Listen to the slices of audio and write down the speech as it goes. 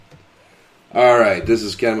All right, this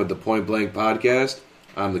is Ken with the Point Blank Podcast.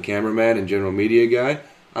 I'm the cameraman and general media guy.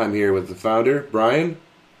 I'm here with the founder, Brian.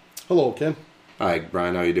 Hello, Ken. Hi,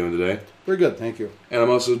 Brian. How are you doing today? Very good, thank you. And I'm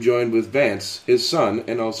also joined with Vance, his son,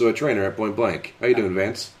 and also a trainer at Point Blank. How you doing,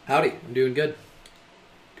 Vance? Howdy. I'm doing good.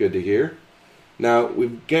 Good to hear. Now,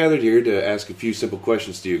 we've gathered here to ask a few simple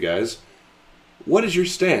questions to you guys. What is your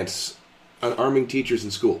stance on arming teachers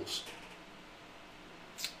in schools?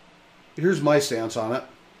 Here's my stance on it,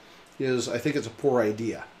 is I think it's a poor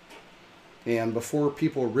idea. And before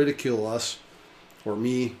people ridicule us, or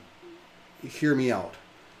me, hear me out.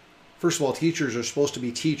 First of all, teachers are supposed to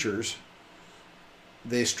be teachers.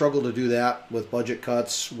 They struggle to do that with budget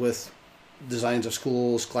cuts, with designs of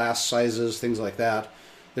schools, class sizes, things like that.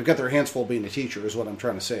 They've got their hands full being a teacher, is what I'm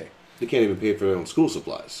trying to say. They can't even pay for their own school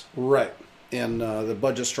supplies. Right. And the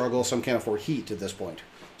budget struggle, some can't afford heat at this point.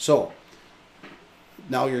 So,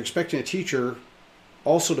 now you're expecting a teacher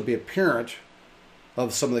also to be a parent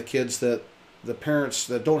of some of the kids that the parents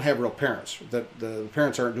that don't have real parents, that the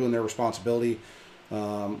parents aren't doing their responsibility,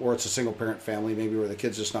 or it's a single parent family maybe where the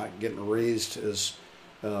kid's just not getting raised as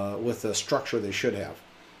with the structure they should have.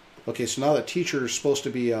 Okay, so now the teacher is supposed to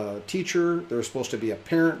be a teacher, they're supposed to be a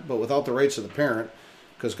parent, but without the rights of the parent,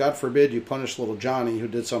 because God forbid you punish little Johnny who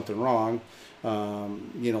did something wrong,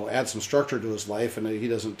 add some structure to his life, and he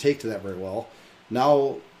doesn't take to that very well.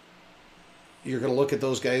 Now you're going to look at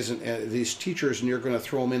those guys and these teachers, and you're going to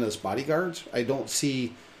throw them in as bodyguards. I don't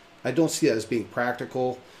see that as being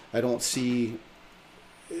practical. I don't see.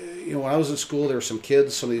 When I was in school, there were some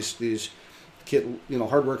kids, some of these kid,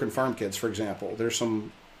 hardworking farm kids, for example. There's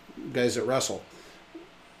some guys that wrestle.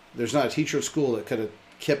 There's not a teacher at school that could have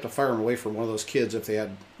kept a firearm away from one of those kids if they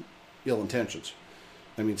had ill intentions.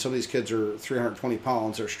 I mean, some of these kids are 320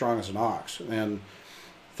 pounds. They're strong as an ox, and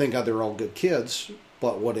thank God they're all good kids.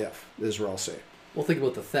 But what if, is what I'll say. Well, think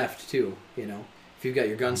about the theft, too, If you've got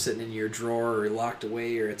your gun sitting in your drawer or locked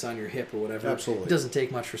away or it's on your hip or whatever, absolutely. It doesn't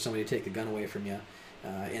take much for somebody to take the gun away from you.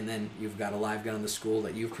 And then you've got a live gun in the school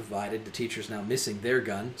that you've provided. The teacher's now missing their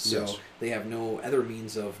gun, so yes. They have no other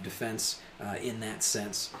means of defense in that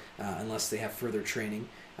sense, unless they have further training.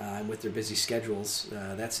 And with their busy schedules,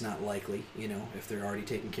 that's not likely, if they're already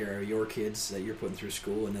taking care of your kids that you're putting through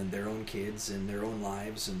school and then their own kids and their own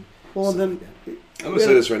lives and well, then like I'm going to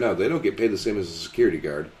say this right now. They don't get paid the same as a security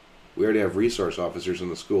guard. We already have resource officers in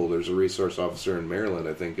the school. There's a resource officer in Maryland,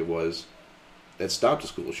 I think it was, that stopped a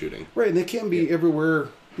school shooting. Right, and they can't be everywhere.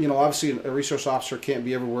 Obviously a resource officer can't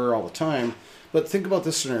be everywhere all the time. But think about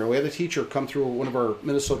this scenario. We had a teacher come through one of our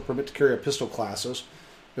Minnesota Permit to Carry a Pistol classes,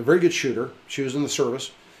 a very good shooter. She was in the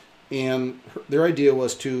service. And their idea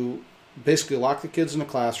was to basically lock the kids in the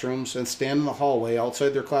classrooms and stand in the hallway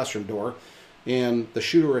outside their classroom door. And the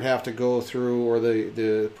shooter would have to go through, or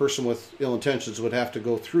the person with ill intentions would have to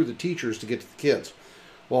go through the teachers to get to the kids.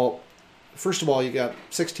 Well, first of all, you got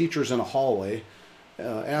 6 teachers in a hallway.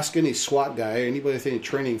 Ask any SWAT guy, anybody with any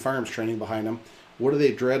training, firearms training behind them, what do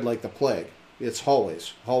they dread like the plague? It's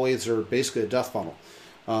hallways. Hallways are basically a death funnel.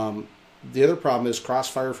 The other problem is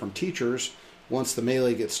crossfire from teachers. Once the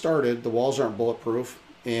melee gets started, the walls aren't bulletproof,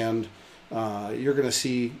 and you're going to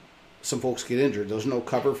see some folks get injured. There's no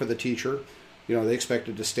cover for the teacher. They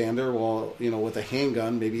expected to stand there while, with a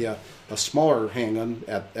handgun, maybe a smaller handgun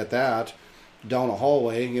at that, down a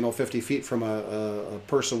hallway, 50 feet from a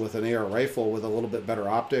person with an AR rifle with a little bit better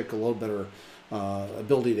optic, a little better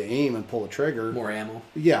ability to aim and pull the trigger. more ammo.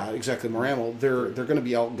 Yeah, exactly, more ammo. They're going to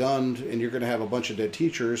be outgunned, and you're going to have a bunch of dead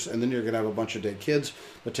teachers, and then you're going to have a bunch of dead kids,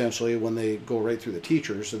 potentially, when they go right through the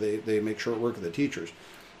teachers, so they make short work of the teachers.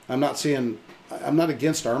 I'm not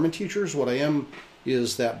against arming teachers. What I am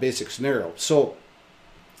is that basic scenario. So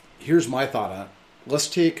here's my thought on it. Let's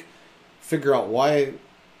figure out why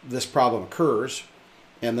this problem occurs,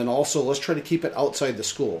 and then also let's try to keep it outside the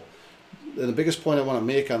school. And the biggest point I want to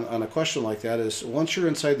make on a question like that is once you're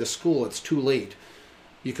inside the school, it's too late.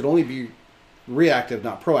 You can only be reactive,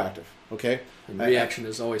 not proactive. Okay? And reaction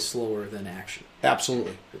is always slower than action.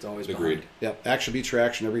 Absolutely. It's always agreed. behind. Yep. Action beats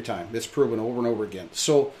reaction every time. It's proven over and over again.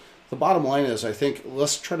 So the bottom line is, I think,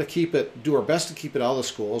 let's try to do our best to keep it out of the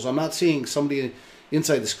schools. I'm not saying somebody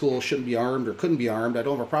inside the school shouldn't be armed or couldn't be armed. I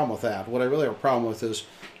don't have a problem with that. What I really have a problem with is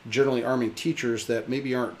generally arming teachers that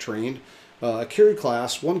maybe aren't trained. One carry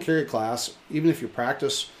class, even if you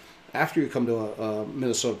practice after you come to a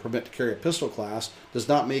Minnesota Permit to Carry a Pistol class, does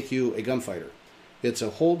not make you a gunfighter. It's a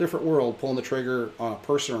whole different world pulling the trigger on a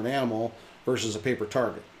person or an animal versus a paper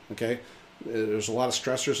target. Okay, there's a lot of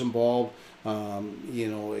stressors involved.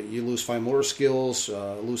 You lose fine motor skills,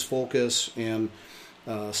 lose focus, and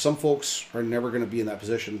some folks are never going to be in that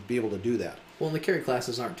position, be able to do that. Well, and the carry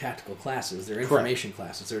classes aren't tactical classes. They're information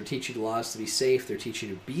classes. They're teaching you laws to be safe. They're teaching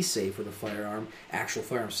you to be safe with a firearm, actual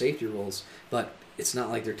firearm safety rules. But it's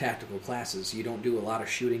not like they're tactical classes. You don't do a lot of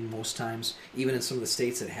shooting most times. Even in some of the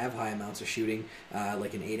states that have high amounts of shooting,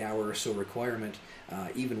 like an 8-hour or so requirement,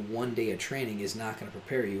 even 1 day of training is not going to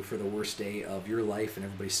prepare you for the worst day of your life and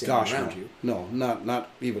everybody standing around you. No,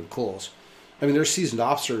 not even close. I mean, there's seasoned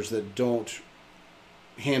officers that don't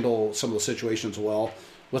handle some of the situations well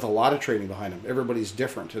with a lot of training behind them. Everybody's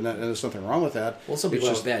different, and there's nothing wrong with that. Well, some people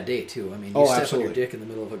have a bad day, too. I mean, Oh, you step absolutely. on your dick in the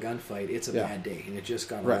middle of a gunfight, it's a bad day, and it just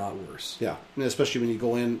got a Right. lot worse. Yeah, and especially when you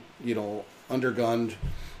go in, undergunned,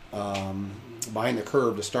 behind the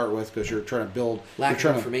curve to start with, because you're trying to build. Lack you're of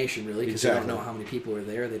trying information, really, because they Exactly. don't know how many people are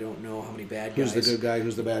there. They don't know how many bad to, guys. who's the good guy,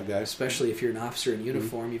 who's the bad guy. Especially if you're an officer in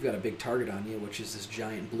uniform, you've got a big target on you, which is this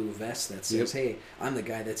giant blue vest that says, "Hey, I'm the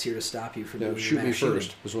guy that's here to stop you from doing Shoot your me mass shooting."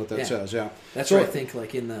 first is what that Yeah. says. Yeah, That's So- why I think,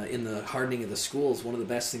 like in the hardening of the schools, one of the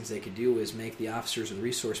best things they could do is make the officers or the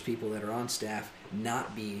resource people that are on staff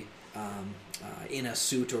not be in a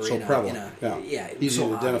suit or So in prevalent. a Easy so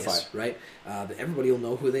to obvious, identify. right? Everybody will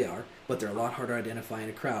know who they are, but they're a lot harder to identify in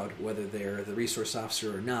a crowd, whether they're the resource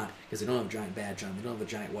officer or not, because they don't have a giant badge on, they don't have a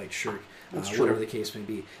giant white shirt, That's true. whatever the case may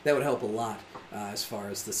be. That would help a lot as far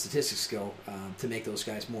as the statistics go to make those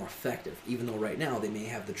guys more effective. Even though right now they may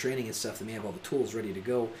have the training and stuff, they may have all the tools ready to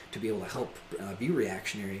go to be able to help be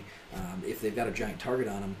reactionary. If they've got a giant target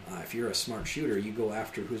on them, if you're a smart shooter, you go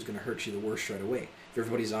after who's going to hurt you the worst right away. If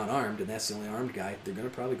everybody's unarmed and that's the only armed guy, they're going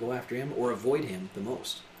to probably go after him or avoid him the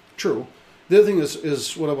most. True. The other thing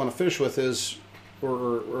is what I want to finish with is,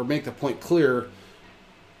 or make the point clear,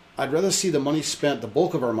 I'd rather see the money spent, the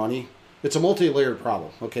bulk of our money, it's a multi-layered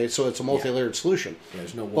problem, okay? So it's a multi-layered solution. Yeah,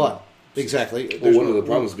 there's no one. But, exactly. Well, there's one no- of the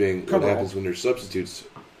problems being what cover all. happens when there's substitutes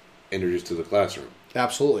introduced to the classroom.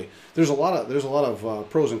 Absolutely. There's a lot of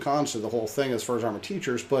pros and cons to the whole thing as far as armored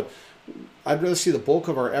teachers, but I'd rather see the bulk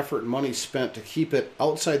of our effort and money spent to keep it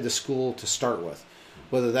outside the school to start with.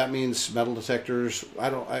 Whether that means metal detectors, I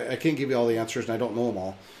can't give you all the answers, and I don't know them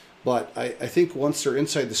all. But I think once they're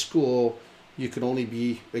inside the school, you can only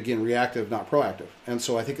be, again, reactive, not proactive. And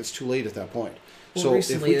so I think it's too late at that point. Well, So if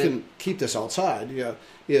recently we can keep this outside,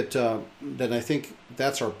 then I think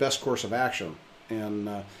that's our best course of action. And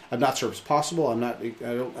I'm not sure if it's possible. I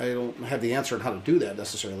don't have the answer on how to do that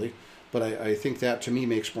necessarily, but I think that to me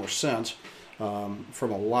makes more sense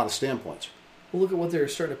from a lot of standpoints. Well, look at what they're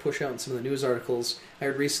starting to push out in some of the news articles. I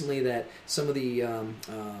heard recently that some of the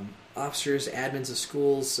officers, admins of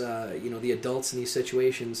schools, the adults in these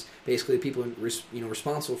situations, basically the people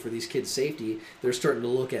responsible for these kids' safety, they're starting to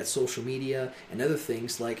look at social media and other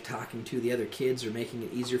things like talking to the other kids or making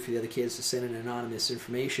it easier for the other kids to send in anonymous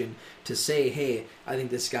information to say, hey, I think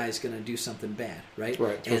this guy's going to do something bad, right?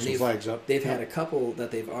 Right, throw And some flags up. They've had a couple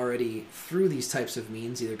that they've already, through these types of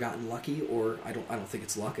means, either gotten lucky or I don't think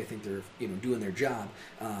it's luck. I think they're doing their job.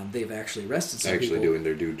 They've actually arrested some people. Doing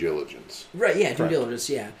their due diligence. Right, yeah, due Correct. diligence,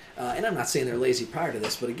 yeah. And I'm not saying they're lazy prior to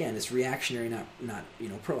this, but again, it's reactionary, not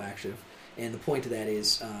proactive. And the point of that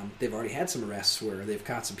is they've already had some arrests where they've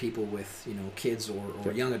caught some people with kids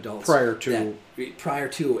or young adults Prior to, and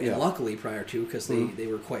yeah. luckily prior to, because they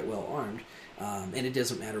were quite well armed. And it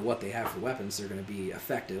doesn't matter what they have for weapons; they're going to be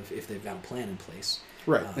effective if they've got a plan in place.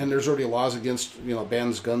 Right, and there's already laws against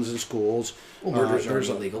bans guns in schools. Well, murders are there's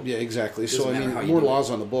illegal. Yeah, exactly. Doesn't So I matter mean, how you more do it. laws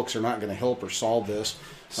on the books are not going to help or solve this.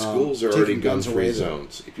 Schools are Taking already guns away gun-free that-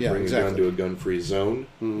 zones. If you Yeah, bring a exactly. gun to a gun-free zone,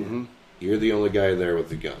 Mm-hmm. you're the only guy there with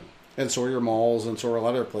the gun. And so are your malls, and so are a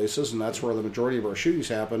lot of other places, and that's where the majority of our shootings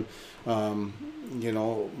happen.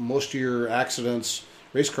 Most of your accidents,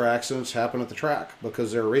 race car accidents, happen at the track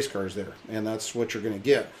because there are race cars there, and that's what you're going to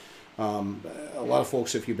get. A lot of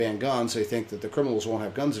folks, if you ban guns, they think that the criminals won't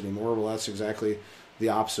have guns anymore. Well, that's exactly the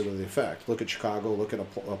opposite of the effect. Look at Chicago. Look at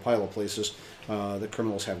a pile of places that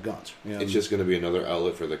criminals have guns. And It's just going to be another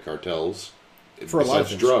outlet for the cartels. for a lot of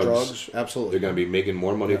Besides things. drugs, Absolutely. they're going to be making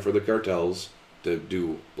more money Yeah. for the cartels to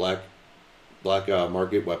do black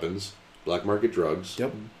market weapons, black market drugs.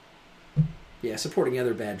 Yep. Yeah, supporting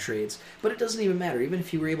other bad trades. But it doesn't even matter. Even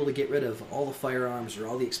if you were able to get rid of all the firearms or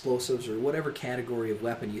all the explosives or whatever category of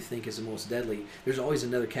weapon you think is the most deadly, there's always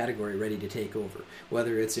another category ready to take over.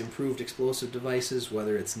 Whether it's improved explosive devices,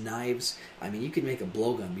 whether it's knives. I mean, you could make a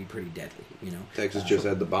blowgun be pretty deadly, Texas just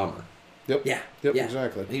had the bomber. Yep. Yeah. Yep. Yeah.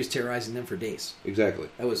 Exactly. And he was terrorizing them for days. Exactly.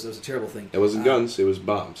 That was a terrible thing. It wasn't guns, it was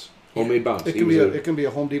bombs. Homemade bombs. It He can was be a- it can be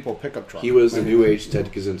a Home Depot pickup truck. He was the new age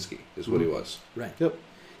Ted Kaczynski, is what he was. Right. Yep.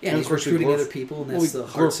 Yeah, And and he's of course we recruiting glorif- other people, and Well, that's we the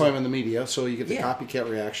heart. glorify him in the media, so you get the Yeah. copycat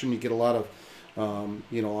reaction. You get a lot of, I'm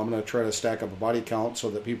going to try to stack up a body count so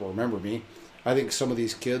that people remember me. I think some of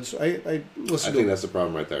these kids, I listen I think that's the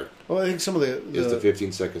problem right there. well, I think some of Is the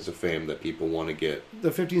 15 seconds of fame that people want to get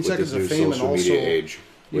the 15 with seconds this new of fame, and social also media age,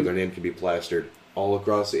 where their name can be plastered all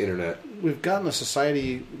across the internet. we've gotten a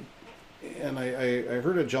society, and I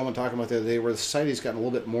heard a gentleman talking about the other day where the society's gotten a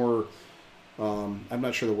little bit more. I'm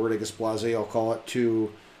not sure the word, I guess blasé, I'll call it,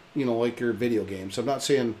 to, like your video games. I'm not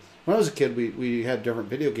saying, when I was a kid, we had different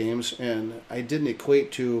video games, and I didn't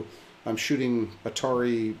equate to, I'm shooting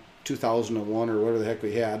Atari 2001 or whatever the heck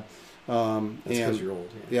we had. That's because you're old.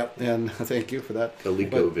 Yeah. Yep, and thank you for that.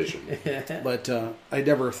 ColecoVision. But I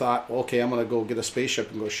never thought, okay, I'm going to go get a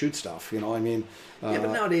spaceship and go shoot stuff. I mean, Yeah,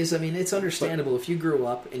 but nowadays, I mean, it's understandable if you grew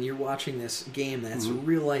up and you're watching this game that's a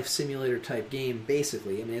real life simulator type game.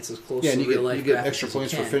 Basically, I mean, it's as close yeah, to and real life. you get extra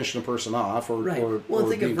points for finishing a person off, or Right. or, Well, or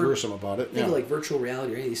think of being gruesome about it. Think of like virtual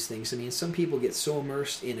reality or any of these things. I mean, some people get so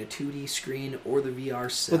immersed in a 2D screen or the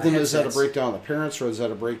VR set. But then is that a breakdown of the parents, or is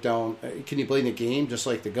that a breakdown? Can you blame the game, just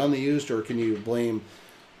like the gun they used, or can you blame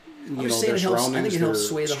I'm just saying their it helps, I surroundings, think it helps their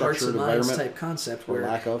sway the hearts structured and minds environment, type concept or where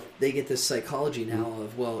lack of? they get this psychology now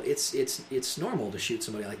of, well, it's normal to shoot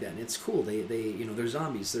somebody like that, and it's cool. They they're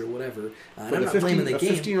zombies, they're whatever. And I'm not blaming the a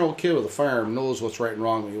game. 15-year-old kid with a firearm knows what's right and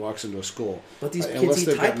wrong when he walks into a school. But these Unless kids eat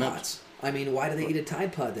they've got Tide Pods. I mean, why do they eat a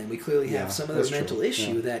Tide Pod then? We clearly have Yeah, some other that's mental true.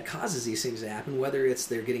 issue Yeah. that causes these things to happen, whether it's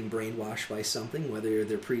they're getting brainwashed by something, whether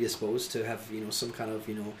they're predisposed to have, some kind of,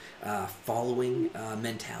 following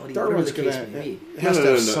mentality, Darwin's whatever the case may be. has to No,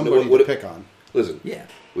 have no, no. somebody What- to pick on. Listen, Yeah.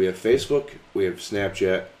 we have Facebook, we have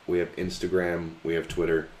Snapchat, we have Instagram, we have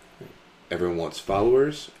Twitter. Everyone wants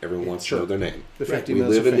followers. Everyone wants to know their name. The Right. 50 We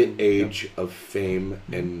minutes live of in the fame. age of fame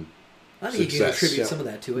and I think you can success. attribute Yeah. some of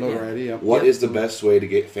that to it, Notoriety, yeah. what Yep. is the best way to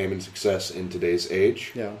get fame and success in today's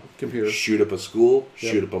age? Yeah, computer. Shoot up a school,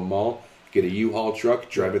 Yep. shoot up a mall, get a U-Haul truck,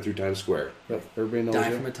 drive it through Times Square. Yep, everybody knows Die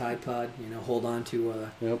you. from a Tide Pod, hold on to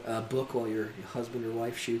Yep. a book while your husband or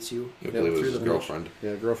wife shoots you. I believe it through was his the girlfriend.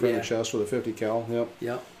 Yeah, girlfriend in Yeah. the chest with a 50 cal. Yep.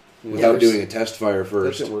 Yep. Without there's- doing a test fire That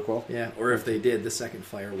first. didn't work well. Yeah, or if they did, the second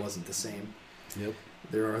fire wasn't the same. Yep.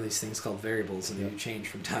 There are these things called variables, and Yeah. they change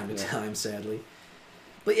from time to Yeah. time, sadly.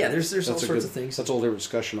 But yeah, there's all That's a sorts good, of things. That's a whole different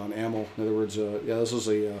discussion on ammo. In other words, this was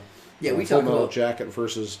a Yeah, we full talk metal about jacket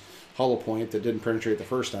versus hollow point that didn't penetrate the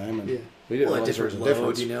first time, and yeah. we didn't Well, a realize there was different a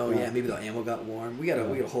load, difference. yeah. Maybe the ammo got warm. We got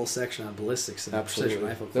Yeah. a whole section on ballistics and Absolutely. precision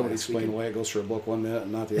rifle That would class. We explain could- why it goes for a book 1 minute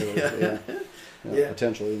and not the other. Yeah. Yeah.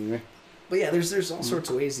 Potentially, anyway. But yeah, there's all sorts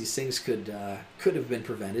of ways these things could have been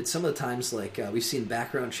prevented. Some of the times, like we've seen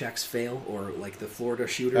background checks fail, or like the Florida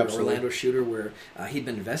shooter, Absolutely. Orlando shooter, where he'd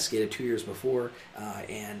been investigated 2 years before,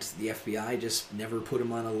 and the FBI just never put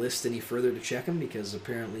him on a list any further to check him because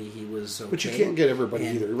apparently he was okay. But you can't get everybody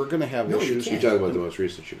And- either. We're going to have No, you issues. can't. You're talking about the most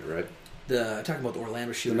recent shooter, right? Talking about the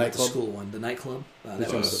Orlando shooter, The not the nightclub? school one, the nightclub. That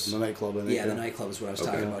It's was the nightclub, I think. yeah, the nightclub is what I was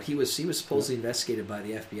Okay. talking about. He was supposedly investigated by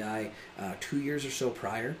the FBI 2 years or so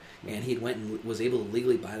prior, and he went and was able to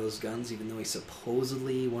legally buy those guns, even though he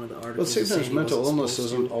supposedly one of the But articles. same was saying times, he mental wasn't illness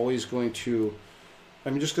supposed isn't to. always going to. I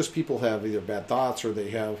mean, just because people have either bad thoughts or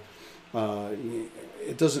they have,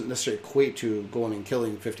 it doesn't necessarily equate to going and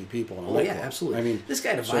killing 50 people in a Oh yeah, nightclub. absolutely. I mean, this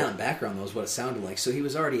guy had a so- violent background, though, is what it sounded like. So he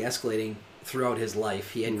was already escalating throughout his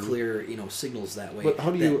life. He had Mhm. clear, signals that way. But how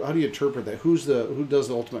do you interpret that? Who does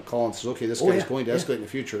the ultimate call and says, okay, this Oh, guy's yeah, going to yeah. escalate in the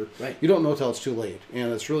future? Right. You don't know until it's too late,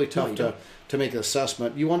 and it's really tough you to don't. make an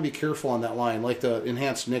assessment. You want to be careful on that line, like the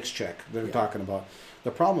enhanced NICS check they're Yeah. talking about. The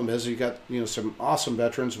problem is you got some awesome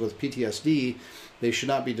veterans with PTSD. They should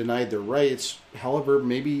not be denied their rights. However,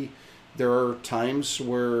 maybe there are times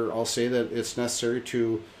where I'll say that it's necessary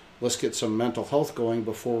to let's get some mental health going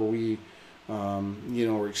before we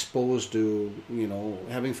are exposed to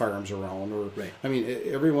having firearms around, or Right. I mean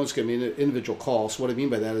everyone's going to be an individual call. So what I mean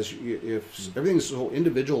by that is if everything's so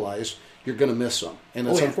individualized, you're going to miss some, and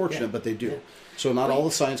it's Oh, yeah, unfortunate, yeah. but they do. Yeah. So not Well, all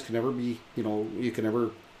the signs can never be you can never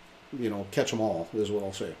catch them all, is what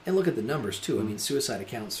I'll say. And look at the numbers too. I mean, suicide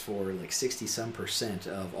accounts for like 60-some%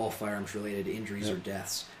 of all firearms-related injuries Yep. or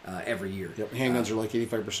deaths every year. Yep, handguns are like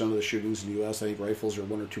 85% of the shootings in the U.S. I think rifles are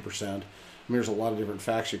 1 or 2%. I mean, there's a lot of different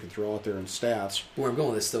facts you could throw out there in stats. Where I'm going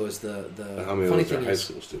with this, though, is the How many of funny those are thing high is,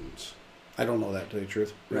 school students? I don't know that, to tell you the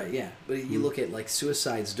truth. right? Yeah, but you look at like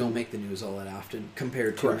suicides don't make the news all that often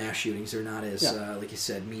compared to Correct. mass shootings. They're not as Yeah. like you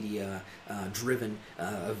said, media driven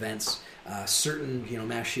events. Certain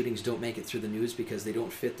mass shootings don't make it through the news because they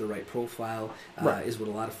don't fit the right profile. Right. Is what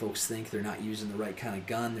a lot of folks think. They're not using the right kind of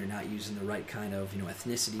gun. They're not using the right kind of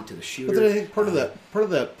ethnicity to the shooter. But then I think part of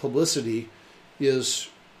that publicity is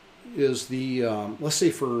the let's say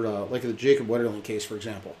for like the Jacob Wetterling case, for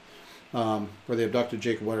example, where they abducted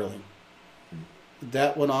Jacob Wetterling.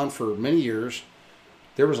 That went on for many years.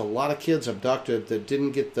 There was a lot of kids abducted that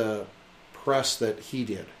didn't get the impressed that he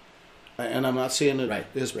did. And I'm not saying that Right,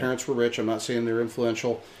 his right. parents were rich. I'm not saying they're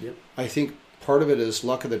influential. Yep. I think part of it is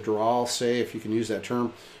luck of the draw, I'll say, if you can use that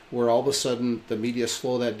term, where all of a sudden the media's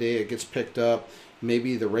slow that day, it gets picked up.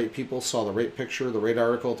 Maybe the right people saw the right picture, the right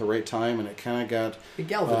article at the right time, and it kind of got... It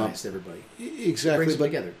galvanized everybody. Exactly. Brings them But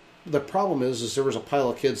together. the problem is there was a pile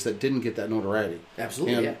of kids that didn't get that notoriety.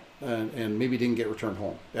 Absolutely, and, yeah. and maybe didn't get returned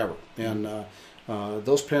home, ever. And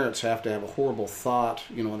those parents have to have a horrible thought,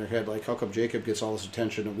 in their head, like, how come Jacob gets all this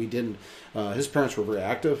attention and we didn't? His parents were very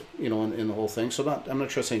active, in the whole thing. So I'm not trying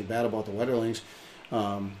to say anything bad about the Wetterlings.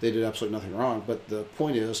 They did absolutely nothing wrong. But the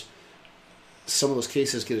point is, some of those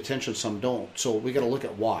cases get attention, some don't. So we got to look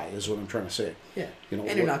at why, is what I'm trying to say. Yeah, and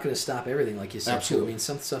what- you're not going to stop everything, like you said, Absolutely. too. I mean,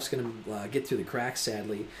 some stuff's going to get through the cracks,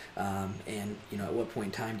 sadly, and, at what point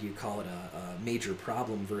in time do you call it a major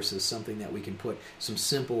problem versus something that we can put some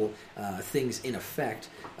simple things in effect,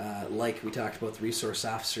 like we talked about the resource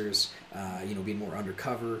officers, being more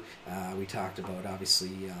undercover. We talked about,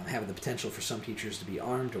 obviously, having the potential for some teachers to be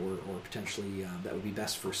armed, or potentially that would be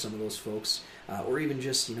best for some of those folks, or even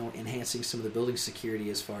just, enhancing some of the building security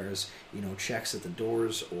as far as, checks at the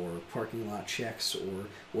doors or parking lot checks or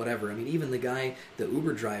whatever. I mean, even the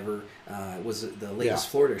Uber driver, was the latest Yeah.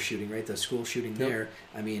 Florida shooting, right? The school shooting Yep. there.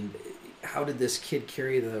 I mean, how did this kid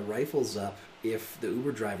carry the rifles up if the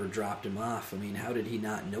Uber driver dropped him off? I mean, how did he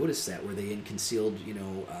not notice that? Were they in concealed,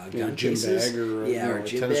 gun gym cases? bag or, or a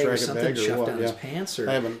gym tennis bag or racket something bag or shoved what, down his yeah. pants? Or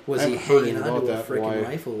I haven't- was I he haven't heard hanging anything onto a about that, freaking why-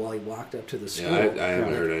 rifle while he walked up to the school? Yeah, I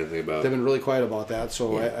haven't heard anything about. They've been really quiet about that,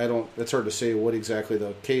 so Yeah. I don't. It's hard to say what exactly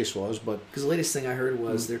the case was, but Because the latest thing I heard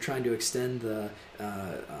was they're trying to extend the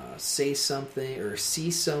say something or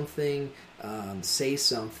see something, say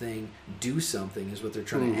something, do something is what they're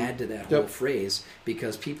trying to add to that whole Yep. phrase,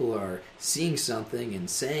 because people are seeing something and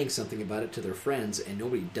saying something about it to their friends and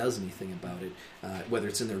nobody does anything about it, whether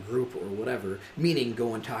it's in their group or whatever, meaning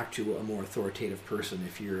go and talk to a more authoritative person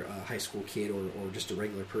if you're a high school kid or just a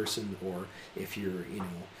regular person, or if you're,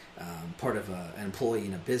 part of an employee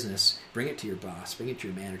in a business, bring it to your boss, bring it to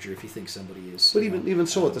your manager if you think somebody is. But even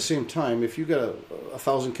so, at the same time, if you got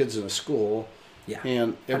 1,000 kids in a school, yeah,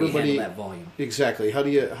 and how do you everybody handle that volume? exactly, how do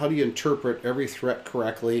you interpret every threat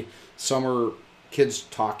correctly? Some are kids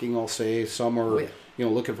talking, I'll say. Some are Oh, yeah.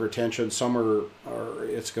 looking for attention. Some are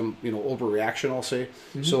it's overreaction, I'll say.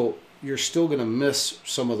 Mm-hmm. So you're still going to miss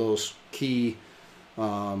some of those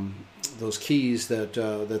keys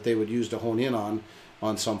that they would use to hone in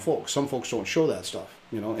on some folks. Some folks don't show that stuff,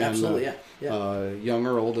 and, Absolutely, yeah. young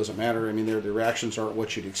or old doesn't matter. I mean, their reactions aren't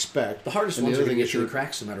what you'd expect. The hardest And ones the are other going to thing get is through the you're-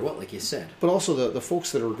 cracks no matter what, like you said. But also the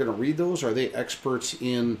folks that are going to read those, are they experts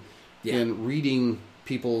in reading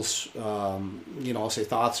people's I'll say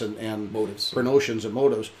thoughts and Motives. notions and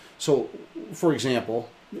motives. So, for example,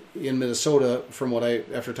 in Minnesota, from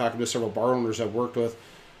after talking to several bar owners I've worked with,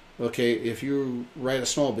 okay, if you ride a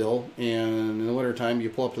snowmobile and in the wintertime you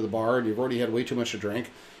pull up to the bar and you've already had way too much to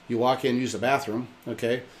drink, you walk in, use the bathroom,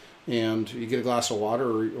 okay, and you get a glass of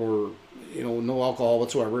water or no alcohol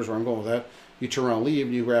whatsoever is where I'm going with that. You turn around and leave,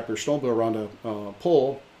 and you wrap your snowmobile around a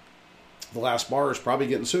pole, the last bar is probably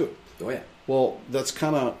getting sued. Oh, yeah. Well, that's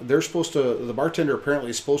the bartender apparently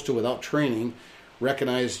is supposed to, without training,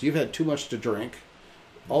 recognize you've had too much to drink.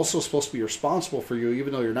 Also supposed to be responsible for you,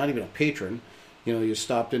 even though you're not even a patron. You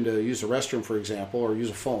stopped in to use the restroom, for example, or use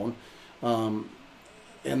a phone.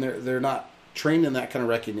 And they're not trained in that kind of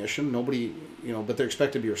recognition. Nobody, but they're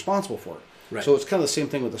expected to be responsible for it. Right. So it's kind of the same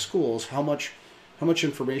thing with the schools. How much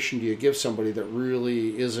information do you give somebody that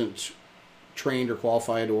really isn't trained or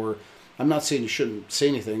qualified? Or I'm not saying you shouldn't say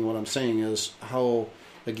anything. What I'm saying is how,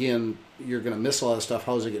 again, you're going to miss a lot of stuff.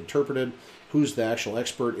 How does it get interpreted? Who's the actual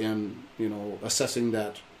expert in assessing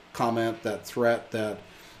that comment, that threat, that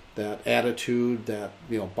attitude, that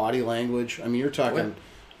body language? I mean, you're talking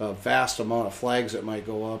a vast amount of flags that might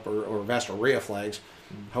go up, or a vast array of flags.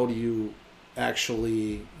 How do you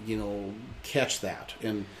actually catch that?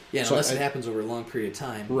 And Yeah, so unless it happens over a long period of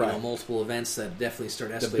time, Right. Multiple events that definitely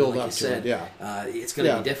start escalating, build like up you to said, it, yeah. It's going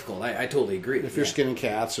to Yeah. be difficult. I totally agree. if you're Yeah. skinning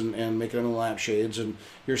cats and making them in lampshades, and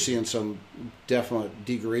you're seeing some definite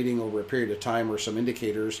degrading over a period of time, or some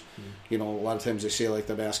indicators, a lot of times they say, like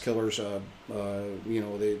the mass killers,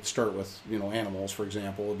 they start with animals, for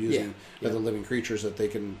example, abusing Yeah. other living creatures that they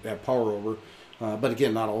can have power over. But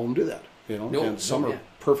again, not all of them do that. And some are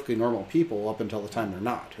perfectly normal people up until the time they're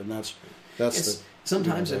not, and that's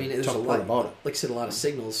Sometimes, the there's tough a part lot about it. Like I said, a lot of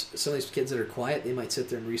signals. Some of these kids that are quiet, they might sit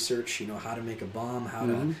there and research, how to make a bomb, how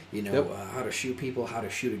to, Yep. how to shoot people, how to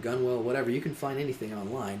shoot a gun well, whatever. You can find anything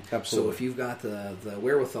online. Absolutely. So if you've got the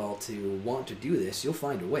wherewithal to want to do this, you'll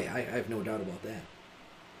find a way. I have no doubt about that.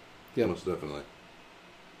 Yeah. Most definitely.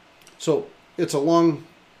 So it's a long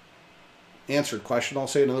answered question, I'll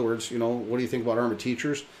say. In other words, what do you think about armed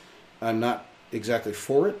teachers? I'm not exactly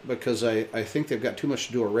for it because I think they've got too much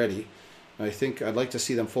to do already. I think I'd like to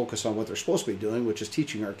see them focus on what they're supposed to be doing, which is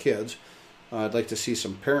teaching our kids. I'd like to see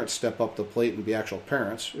some parents step up the plate and be actual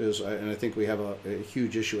parents, and I think we have a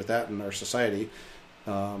huge issue with that in our society.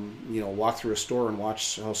 Walk through a store and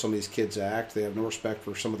watch how some of these kids act. They have no respect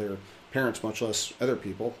for some of their parents, much less other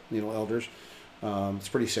people, elders. It's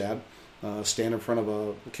pretty sad. Stand in front of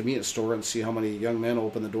a convenience store and see how many young men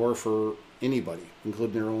open the door for anybody,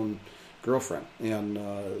 including their own girlfriend. And,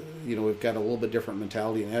 we've got a little bit different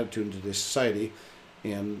mentality and attitude into this society,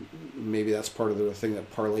 and maybe that's part of the thing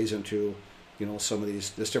that parlays into, some of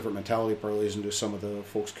this different mentality parlays into some of the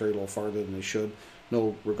folks carry a little farther than they should.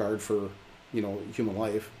 No regard for, human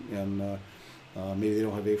life, and maybe they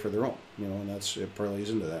don't have a for their own, and it parlays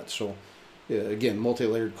into that. So, again,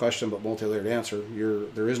 multi-layered question, but multi-layered answer.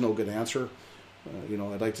 There is no good answer.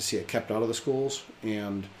 I'd like to see it kept out of the schools,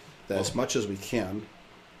 and that as much as we can.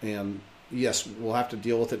 And yes, we'll have to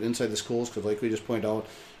deal with it inside the schools because, like we just pointed out,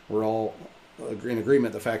 we're all in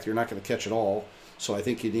agreement the fact that you're not going to catch it all. So I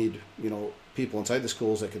think you need, people inside the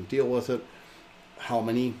schools that can deal with it. How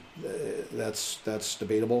many? That's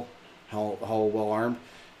debatable. How well armed?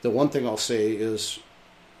 The one thing I'll say is,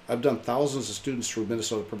 I've done thousands of students through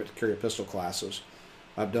Minnesota Permit to Carry a Pistol classes.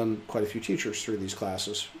 I've done quite a few teachers through these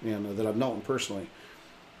classes, and that I've known personally.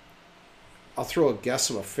 I'll throw a guess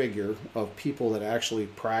of a figure of people that actually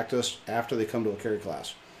practice after they come to a carry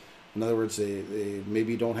class. In other words, they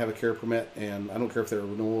maybe don't have a carry permit, and I don't care if they're a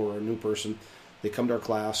renewal or a new person. They come to our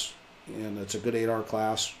class, and it's a good 8-hour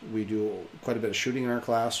class. We do quite a bit of shooting in our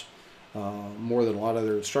class, more than a lot of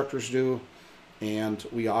other instructors do, and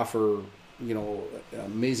we offer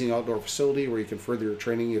amazing outdoor facility where you can further your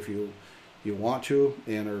training if you want to,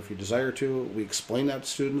 or if you desire to. We explain that to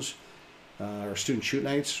students. Our student shoot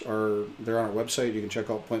nights they're on our website. You can check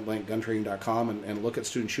out pointblankguntraining.com and look at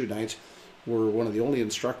student shoot nights. We're one of the only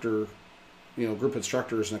group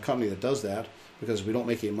instructors in a company that does that, because we don't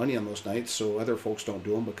make any money on those nights, so other folks don't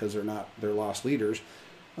do them because they're lost leaders.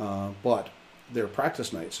 But their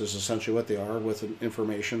practice nights is essentially what they are, with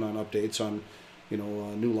information on updates on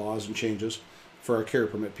new laws and changes for our carry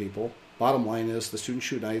permit people. Bottom line is, the student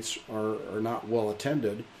shoot nights are not well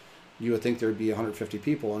attended. You would think there'd be 150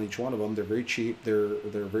 people on each one of them. They're very cheap. They're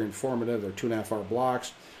very informative. They're 2.5-hour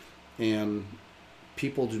blocks, and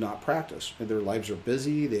people do not practice. And their lives are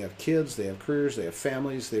busy. They have kids. They have careers. They have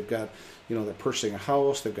families. They've got they're purchasing a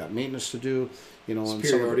house. They've got maintenance to do.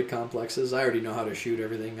 Superiority complexes. I already know how to shoot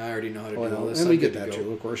everything. I already know how to do all this. And we get that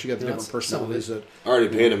too. Of course, you got the different personalities that. I already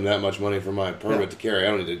paid him that much money for my permit to carry.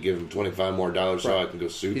 I don't need to give him $25 more so I can go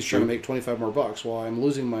shoot. He's trying to make $25 more. Well, I'm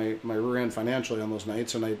losing my rear end financially on those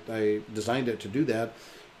nights, and I designed it to do that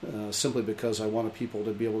simply because I wanted people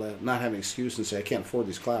to be able to not have an excuse and say, I can't afford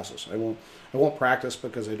these classes. I won't practice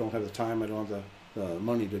because I don't have the time. I don't have the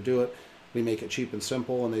money to do it. We make it cheap and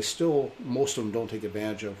simple, and most of them don't take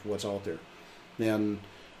advantage of what's out there. And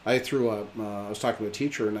I was talking to a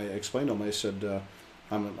teacher, and I explained to him, I said,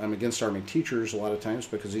 I'm against arming teachers a lot of times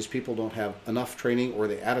because these people don't have enough training or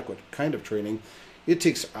the adequate kind of training. It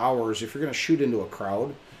takes hours. If you're going to shoot into a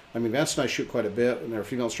crowd, Vance and I shoot quite a bit, and our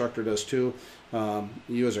female instructor does too.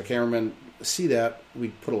 You as a cameraman see that. We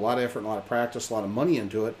put a lot of effort and a lot of practice, a lot of money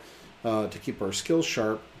into it to keep our skills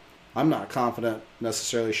sharp. I'm not confident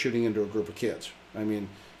necessarily shooting into a group of kids.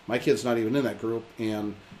 My kid's not even in that group,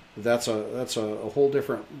 and that's a whole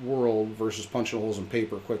different world versus punching holes in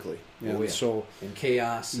paper quickly. And so and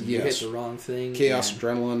chaos, and you hit the wrong thing. Chaos,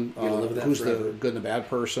 adrenaline. Who's forever. The good and the bad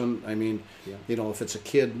person? If it's a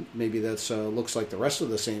kid, maybe that's looks like the rest of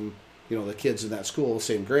the same. The kids in that school,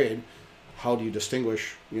 same grade. How do you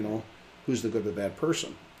distinguish? Who's the good and the bad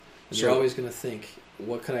person? And you're always going to think,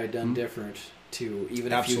 what could I have done different? To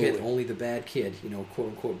even if you hit only the bad kid, quote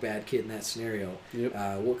unquote bad kid in that scenario,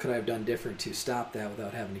 what could I have done different to stop that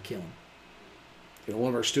without having to kill him?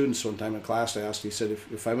 One of our students one time in class asked, he said,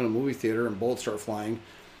 if I'm in a movie theater and bullets start flying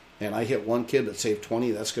and I hit one kid that saved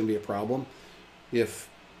 20, that's going to be a problem.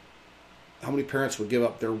 How many parents would give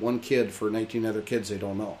up their one kid for 19 other kids they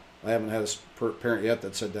don't know? I haven't had a parent yet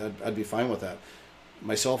that said that I'd be fine with that.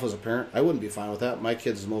 Myself as a parent, I wouldn't be fine with that. My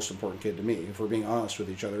kid's the most important kid to me. If we're being honest with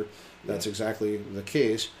each other, that's exactly the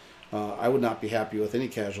case. I would not be happy with any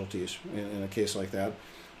casualties in a case like that.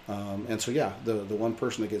 The one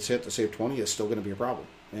person that gets hit to save 20 is still going to be a problem.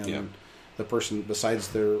 And the person, besides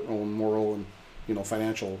their own moral and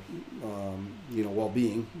financial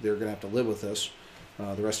well-being, they're going to have to live with this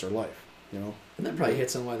the rest of their life. You know, And that probably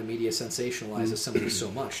hits on why the media sensationalizes somebody so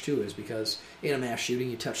much too, is because in a mass shooting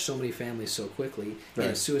you touch so many families so quickly. In a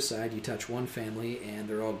Right. suicide you touch one family and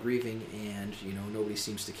they're all grieving, and nobody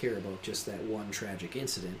seems to care about just that one tragic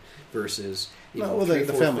incident. Versus well, three,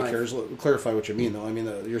 the four, family five- cares. Clarify what you mean, though. I mean,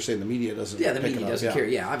 you're saying the media doesn't. Yeah, the pick media it up. doesn't Yeah. care.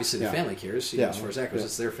 Yeah, obviously the Yeah. family cares. Yeah. As far as that goes, Yeah.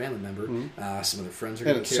 it's their family member. Mhm. Some of their friends are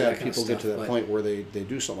And going it's to care. sad That kind of people get to stuff, that but- point where they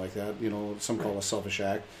do something like that. Some call it a selfish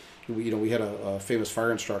act. We had a famous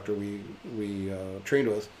fire instructor we trained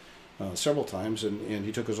with several times, and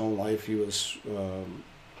he took his own life. He was, how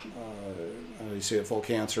do you say it, full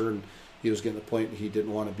cancer, and he was getting to the point he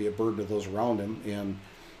didn't want to be a burden to those around him, and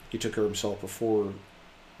he took care of himself before,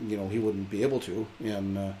 he wouldn't be able to,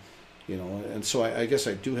 and so I guess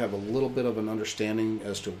I do have a little bit of an understanding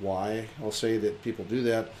as to why I'll say that people do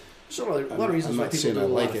that. So a lot of reasons I'm why not people saying do I a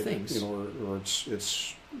lot like of it, things. or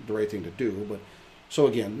it's the right thing to do, but so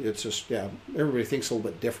again, it's just everybody thinks a little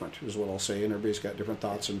bit different is what I'll say, and everybody's got different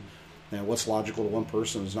thoughts, and what's logical to one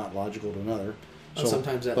person is not logical to another. And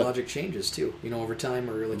sometimes that but- logic changes too, over time,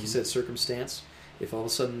 or like you said, circumstance. If all of a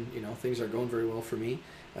sudden, things aren't going very well for me,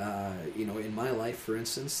 in my life, for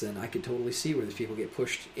instance, then I could totally see where these people get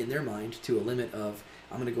pushed in their mind to a limit of,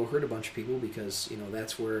 I'm going to go hurt a bunch of people because,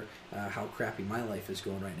 that's where, how crappy my life is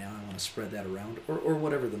going right now. I want to spread that around, or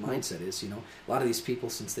whatever the mindset is, A lot of these people,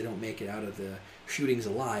 since they don't make it out of the shootings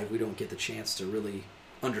alive, we don't get the chance to really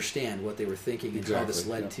understand what they were thinking and how this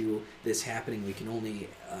led to this happening. We can only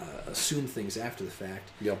assume things after the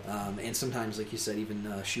fact. Yep. And sometimes, like you said, even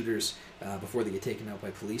shooters, before they get taken out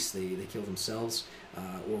by police, they kill themselves,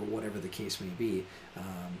 or whatever the case may be.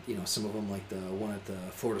 Some of them, like the one at the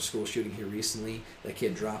Florida school shooting here recently, that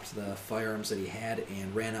kid dropped the firearms that he had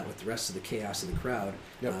and ran out with the rest of the chaos of the crowd.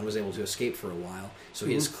 Yep. And was able to escape for a while. So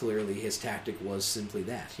his tactic was simply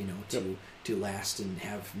that, to last and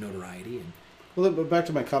have notoriety. And Well, but back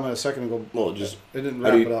to my comment a second ago. Well, just I didn't how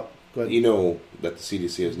wrap do it up. Go ahead. You know that the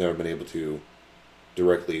CDC has never been able to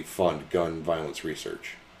directly fund gun violence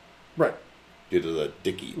research Right. due to the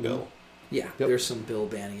Dickey bill. yeah, Yep. there's some bill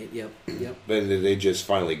banning it. Yep. Then they just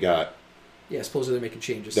finally got. Yeah, supposedly they're making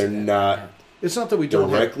changes. They're to that. not Yeah. It's not that we don't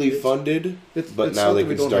directly have, funded, it's but it's now not they that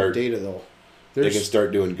we can don't have start. data though. They can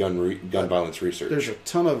start doing gun violence research. There's a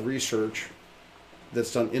ton of research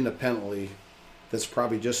that's done independently that's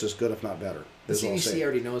probably just as good, if not better. The is what I'll CDC say.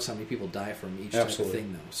 already knows how many people die from each type of Absolutely.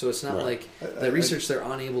 thing, though. So it's not Right. like I- the research they're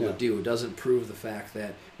unable yeah. to do doesn't prove the fact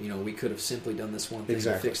that we could have simply done this one thing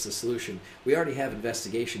Exactly. to fix the solution. We already have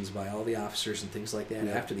investigations by all the officers and things like that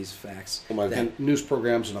Yeah. after these facts. Well, that- And news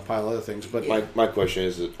programs and a pile of other things, but My question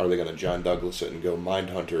is, are they going to John Douglas it and go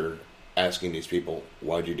Mindhunter, asking these people,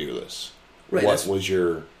 why'd you do this? Right, What that's- was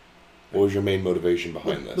your main motivation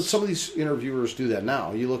behind this? But some of these interviewers do that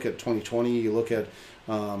now. You look at 2020. You look at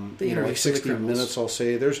They interview like some of the 60 criminals. Minutes. I'll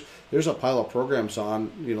say there's a pile of programs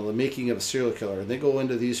on the making of a serial killer, and they go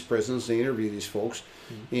into these prisons, they interview these folks,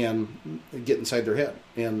 and get inside their head.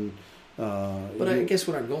 And But I guess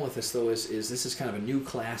what I'm going with this, though, is this is kind of a new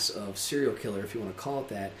class of serial killer, if you want to call it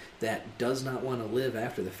that, that does not want to live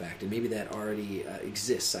after the fact. And maybe that already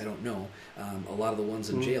exists. I don't know. A lot of the ones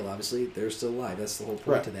in jail, obviously, they're still alive. That's the whole point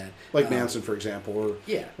Right. to that. like Manson, for example, or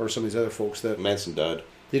Yeah. or some of these other folks that Manson died.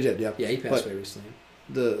 they did, yeah. Yeah, he passed But away recently.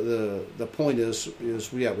 the point is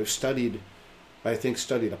we've studied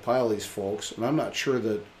a pile of these folks, and I'm not sure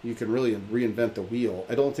that you can really reinvent the wheel.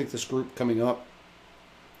 I don't think this group coming up,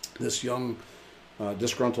 this young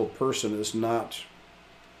disgruntled person, is not.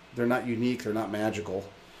 They're not unique. They're not magical.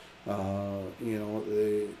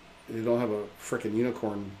 They don't have a frickin'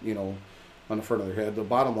 unicorn, on the front of their head. The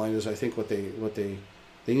bottom line is, I think what they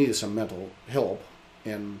need is some mental help,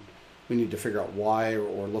 and we need to figure out why,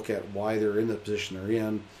 or look at why they're in the position they're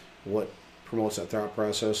in, what promotes that thought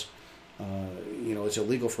process. It's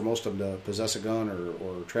illegal for most of them to possess a gun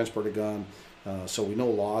or transport a gun. So we know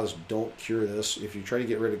laws don't cure this. If you try to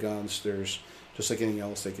get rid of guns, there's, just like anything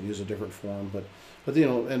else, they can use a different form. But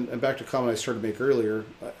and back to a comment I started to make earlier,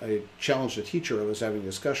 I challenged a teacher I was having a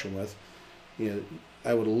discussion with.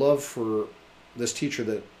 I would love for this teacher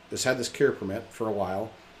that has had this care permit for a while,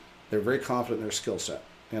 they're very confident in their skill set.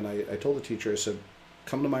 And I told the teacher, I said,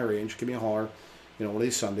 come to my range, give me a holler, one of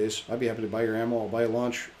these Sundays. I'd be happy to buy your ammo, I'll buy you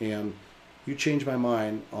lunch, and you change my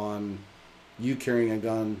mind on you carrying a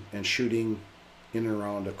gun and shooting in and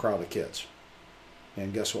around a crowd of kids.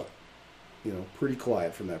 And guess what? Pretty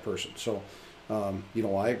quiet from that person. So, you know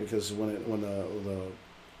why? Because when the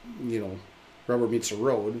rubber meets the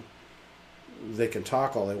road, they can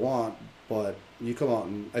talk all they want, but you come out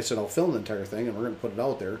and I said, I'll film the entire thing and we're going to put it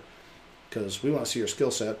out there because we want to see your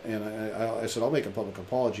skill set. And I said, I'll make a public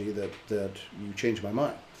apology that you changed my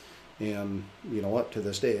mind. And you know what? To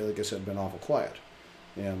this day, like I said, been awful quiet.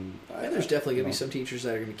 And there's definitely going to you be some teachers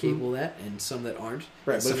that are going to be capable of that, and some that aren't.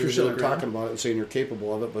 Right, And but some if you're are sitting there middle ground. talking about it and saying you're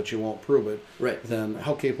capable of it, but you won't prove it, Right. then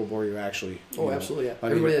how capable are you actually? Oh, you know? absolutely. Yeah. I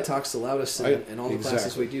mean, Everybody that talks the loudest in all the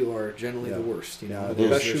classes exactly. we do are generally Yeah. the worst. You know, Yeah, the there's,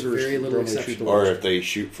 best there's shooters very little normally shoot the exception. Or worst. if they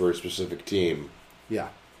shoot for a specific team, Yeah,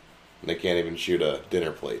 and they can't even shoot a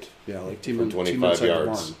dinner plate. yeah, like team, From team 25 inside the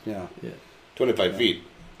yards. barn. Yeah, 25 Yeah. feet.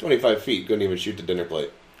 25 feet, couldn't even shoot the dinner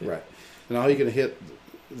plate. right. And how are you going to hit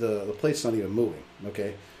the plate's not even moving?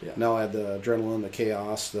 Okay. Yeah. Now add the adrenaline, the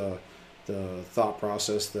chaos, the thought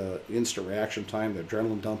process, the instant reaction time, the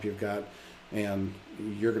adrenaline dump you've got, and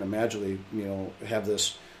you're going to magically, have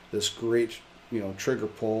this great, trigger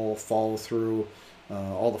pull, follow through.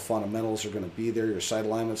 All the fundamentals are going to be there. Your sight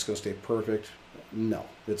alignment's going to stay perfect. No,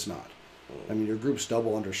 it's not. I mean, your group's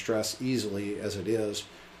double under stress easily as it is,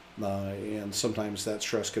 and sometimes that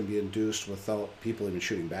stress can be induced without people even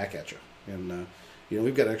shooting back at you. And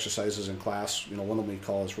we've got exercises in class. One of them we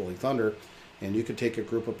call is Rolling Thunder, and you can take a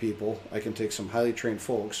group of people. I can take some highly trained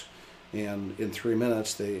folks, and in 3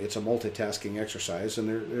 minutes, it's a multitasking exercise,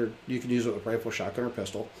 and you can use it with rifle, shotgun, or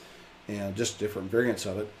pistol, and just different variants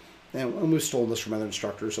of it. And we've stolen this from other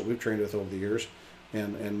instructors that we've trained with over the years,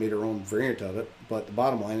 and made our own variant of it. But the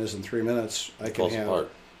bottom line is, in 3 minutes, I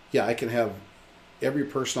can have every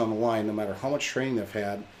person on the line, no matter how much training they've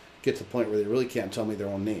had, get to the point where they really can't tell me their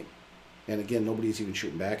own name. And again, nobody's even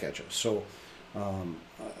shooting back at you. So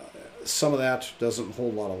some of that doesn't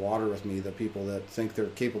hold a lot of water with me. The people that think they're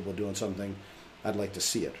capable of doing something, I'd like to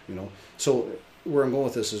see it. So where I'm going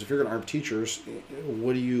with this is, if you're going to arm teachers,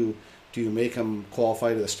 what do you make them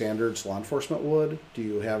qualify to the standards law enforcement would? Do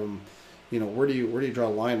you have them? Where do you draw a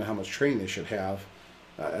line on how much training they should have?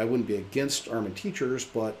 I wouldn't be against arming teachers,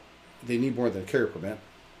 but they need more than a carry permit.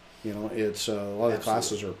 It's a lot of the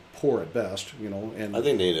classes are poor at best. And I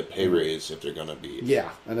think they need a pay raise if they're going to be.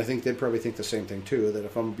 Yeah, and I think they'd probably think the same thing too. That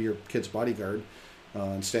if I'm gonna be your kid's bodyguard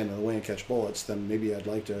and stand in the way and catch bullets, then maybe I'd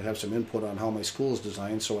like to have some input on how my school is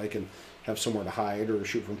designed, so I can have somewhere to hide or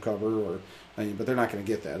shoot from cover. But they're not going to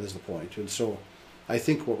get that. Is the point. And so, I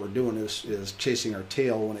think what we're doing is chasing our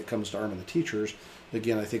tail when it comes to arming the teachers.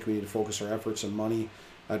 Again, I think we need to focus our efforts and money.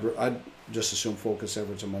 I'd just assume focus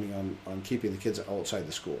efforts and money on keeping the kids outside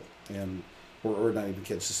the school, and or not even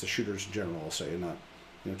kids, just the shooters in general. I'll say, and not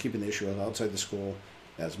keeping the issue outside the school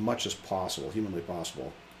as much as possible, humanly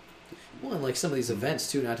possible. Well, and like some of these events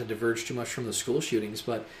too, not to diverge too much from the school shootings,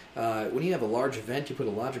 but when you have a large event, you put a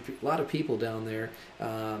lot of people down there,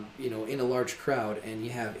 in a large crowd, and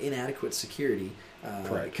you have inadequate security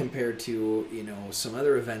compared to some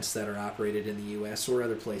other events that are operated in the U.S. or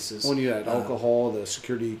other places. When you had alcohol, the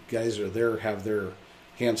security guys are there, have their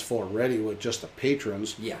hands full already with just the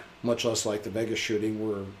patrons. Yeah. Much less like the Vegas shooting,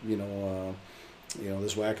 where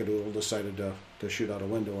this wackadoodle decided to shoot out a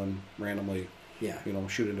window and randomly. Yeah.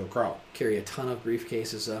 Shoot into a crowd. Carry a ton of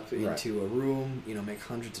briefcases up into a room, make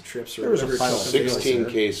hundreds of trips. Or there was a pile of 16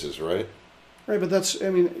 cases, right? Right, but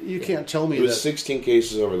you can't tell me it was that 16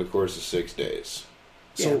 cases over the course of 6 days.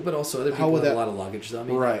 So, but also other people have a lot of luggage, though.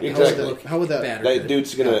 Right. Exactly. How would that That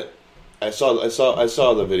dude's gonna. I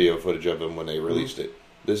saw the video footage of him when they released it.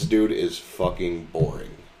 This dude is fucking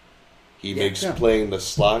boring. He makes playing the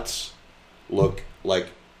slots look like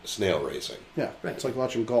snail racing. Yeah, right. It's like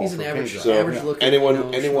watching golf. He's an average looking.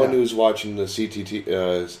 Anyone who's watching the CTT,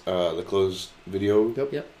 the closed video,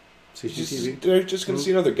 Yep. CCTV. They're just going to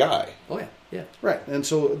see another guy. Oh yeah. Right, and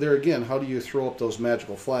so there again, how do you throw up those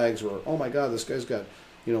magical flags where, oh my God, this guy's got,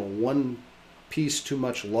 one piece too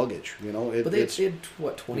much luggage. But they had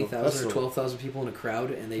what 20,000 or 12,000 people in a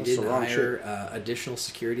crowd, and they didn't hire additional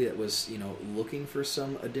security that was looking for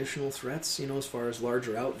some additional threats. As far as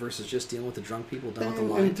larger out versus just dealing with the drunk people down at the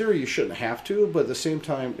line. In theory, you shouldn't have to, but at the same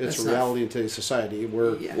time, it's a reality in today's society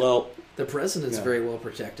where the president's very well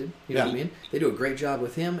protected. You know what I mean? They do a great job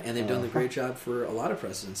with him, and they've done the great job for a lot of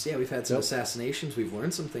presidents. Yeah, we've had some assassinations. We've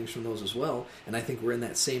learned some things from those as well, and I think we're in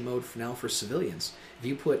that same mode now for civilians. If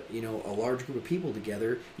you put a large group of people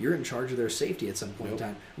together, you're in charge of their safety at some point in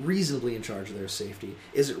time. Reasonably in charge of their safety.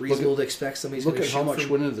 Is it reasonable to expect somebody's going to shoot? Look at how much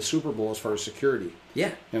went into the Super Bowl as far as security.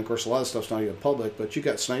 Yeah. And of course, a lot of stuff's not even public, but you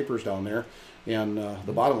got snipers down there, and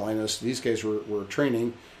the bottom line is these guys were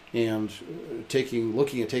training. and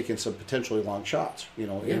looking at taking some potentially long shots, in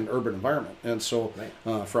an urban environment, and so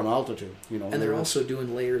from altitude, And they're also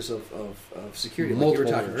doing layers of security, like you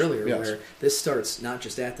were talking earlier, yes. where this starts not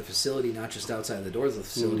just at the facility, not just outside the doors of the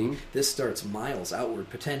facility. Mm-hmm. This starts miles outward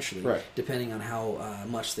potentially, depending on how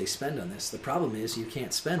much they spend on this. The problem is you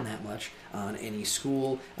can't spend that much on any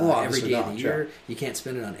school every day of the year. Yeah. You can't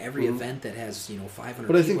spend it on every event that has 500.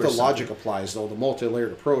 But I think the logic applies, though, the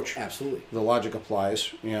multi-layered approach. Absolutely, the logic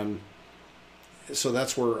applies, and so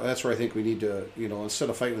that's where I think we need to, instead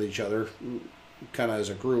of fighting with each other, kind of as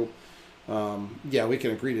a group. We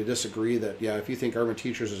can agree to disagree. That if you think Arvin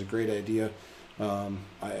Teachers is a great idea,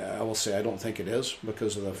 I will say I don't think it is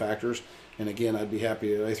because of the factors. And again, I'd be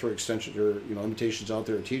happy if I throw extensions or invitations out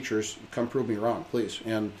there to teachers. Come prove me wrong, please,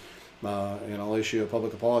 and I'll issue a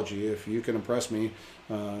public apology if you can impress me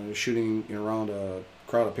shooting around a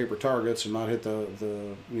crowd of paper targets and not hit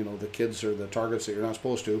the kids or the targets that you're not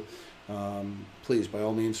supposed to. Please, by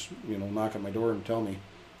all means, knock at my door and tell me,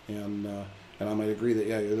 and I might agree that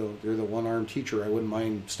you're the one-armed teacher I wouldn't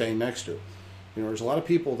mind staying next to. There's a lot of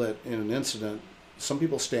people that in an incident, some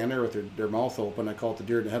people stand there with their mouth open. I call it the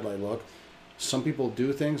deer in the headlight look. Some people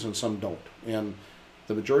do things and some don't, and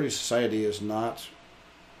the majority of society is not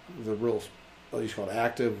the real, what you call it,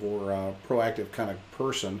 active or proactive kind of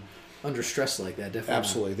person. Under stress like that, definitely.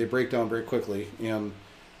 Absolutely, they break down very quickly, and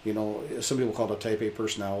some people call it a type A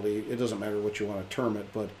personality. It doesn't matter what you want to term it,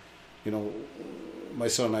 but my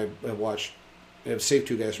son and I have saved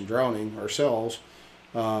 2 guys from drowning ourselves.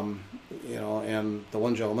 And the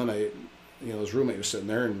one gentleman, his roommate was sitting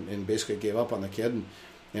there and basically gave up on the kid,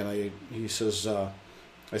 and he says,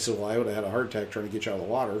 I said, well, I would have had a heart attack trying to get you out of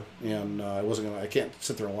the water, and I can't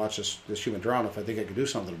sit there and watch this human drown if I think I could do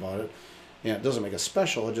something about it. And it doesn't make it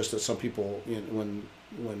special. It's just that some people, when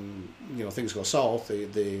things go south,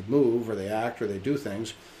 they move or they act or they do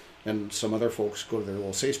things, and some other folks go to their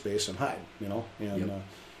little safe space and hide.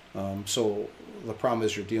 So the problem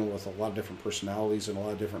is you're dealing with a lot of different personalities in a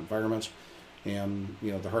lot of different environments, and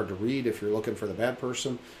they're hard to read if you're looking for the bad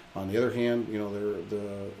person. On the other hand,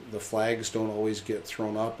 the flags don't always get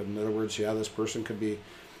thrown up. In other words, this person could be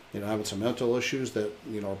having some mental issues that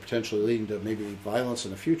are potentially leading to maybe violence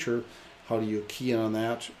in the future. How do you key in on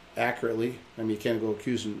that accurately? I mean, you can't go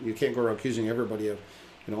around accusing everybody of,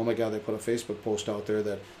 oh my God, they put a Facebook post out there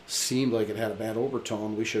that seemed like it had a bad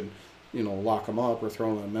overtone. We should, lock them up or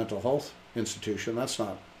throw them in a mental health institution. That's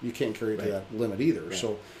not, you can't carry it to that limit either. Right.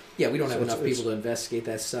 So we don't have enough people to investigate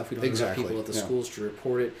that stuff. We don't have enough people at the schools to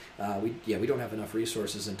report it. We don't have enough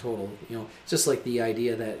resources in total. It's just like the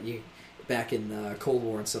idea that back in the Cold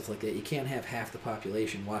War and stuff like that, you can't have half the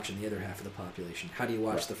population watching the other half of the population. How do you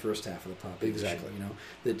watch the first half of the population? Exactly.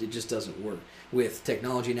 That it just doesn't work. With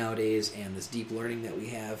technology nowadays and this deep learning that we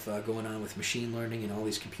have going on with machine learning and all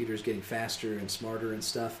these computers getting faster and smarter and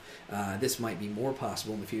stuff, this might be more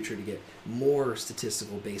possible in the future to get more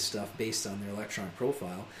statistical-based stuff based on their electronic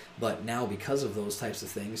profile. But now, because of those types of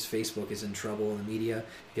things, Facebook is in trouble in the media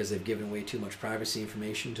because they've given away too much privacy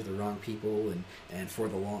information to the wrong people and for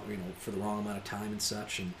the wrong amount of time and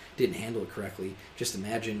such, and didn't handle it correctly. Just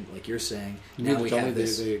imagine, like you're saying,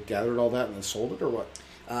 they gathered all that and then sold it, or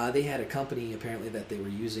what? They had a company apparently that they were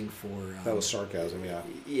using for. That was sarcasm, yeah.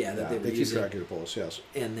 Yeah, that they were using. They keep track of your posts, yes.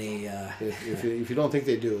 And they. If you don't think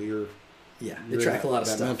they do, they track a lot of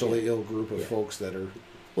that stuff. That mentally ill group of folks that are.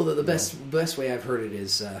 Well, the best way I've heard it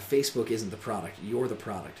is Facebook isn't the product; you're the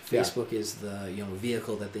product. Facebook is the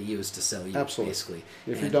vehicle that they use to sell you. Absolutely. Basically.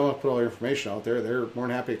 If you don't want to put all your information out there, they're more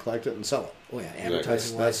than happy to collect it and sell it. Oh yeah,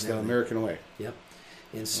 advertising. That's the American way. Yep.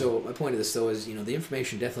 And so my point of this, though, is the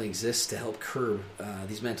information definitely exists to help curb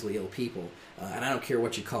these mentally ill people. And I don't care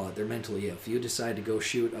what you call it, they're mentally ill. If you decide to go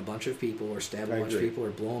shoot a bunch of people or stab a bunch of people or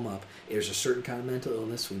blow them up, there's a certain kind of mental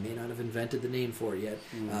illness. We may not have invented the name for it yet,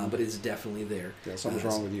 but it's definitely there. Yeah, something's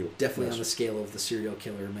wrong with you. Definitely on the scale of the serial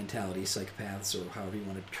killer mentality, psychopaths, or however you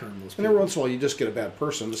want to term those people. And every once in a while you just get a bad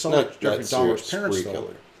person. It's not like Jeffrey Dahmer's parents, though.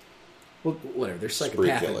 Killer. Well, whatever. They're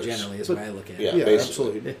psychopathic generally, is what I look at. Yeah,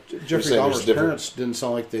 absolutely. Jeffrey Dahmer's parents didn't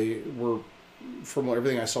sound like they were, from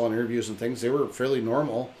everything I saw in interviews and things, they were fairly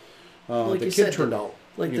normal. The kid turned out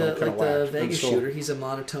like the Vegas shooter. He's a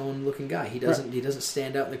monotone-looking guy. He doesn't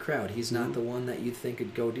stand out in the crowd. He's not the one that you'd think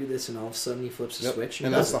could go do this, and all of a sudden he flips a switch.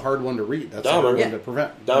 And that's the hard one to read. That's the hard one to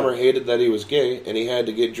prevent. Dahmer hated that he was gay, and he had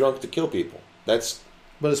to get drunk to kill people. But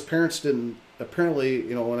his parents didn't.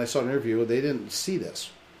 Apparently, when I saw an interview, they didn't see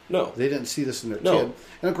this. No. They didn't see this in their kid.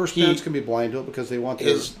 And of course, parents can be blind to it because they want their...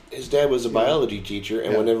 His dad was a biology teacher,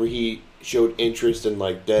 and whenever he showed interest in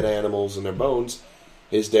dead animals and their bones,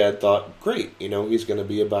 his dad thought, great, he's going to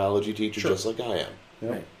be a biology teacher just like I am.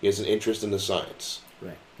 Right. He has an interest in the science.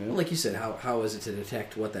 Right. Yeah. Well, like you said, how is it to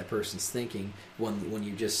detect what that person's thinking when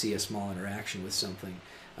you just see a small interaction with something?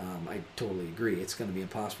 I totally agree. It's going to be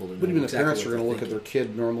impossible to know. But even exactly the parents what are going to they're look at their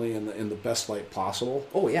kid normally in the best light possible.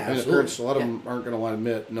 Oh yeah, and absolutely. the parents, a lot of them aren't going to want to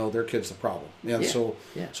admit, no, their kid's the problem. And so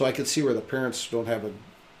I could see where the parents don't have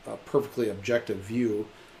a perfectly objective view.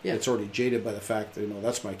 Yeah. It's already jaded by the fact that,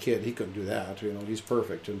 that's my kid. He couldn't do that. He's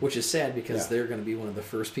perfect. And, which is sad because they're going to be one of the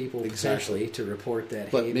first people potentially to report that,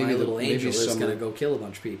 but hey, my little angel is going to go kill a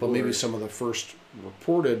bunch of people. But maybe some of the first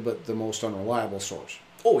reported, but the most unreliable source.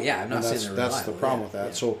 Oh yeah, I'm not saying they're that's the problem with that.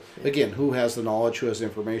 Yeah. So again, who has the knowledge, who has the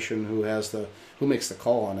information, who makes the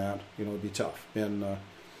call on that? It'd be tough. And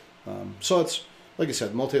so it's like I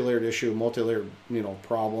said, multi-layered issue, multi-layered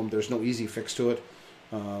problem. There's no easy fix to it.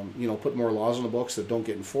 Put more laws in the books that don't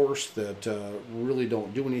get enforced, that really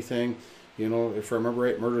don't do anything. If I remember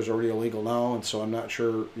right, murder is already illegal now, and so I'm not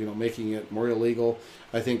sure, making it more illegal.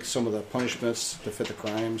 I think some of the punishments to fit the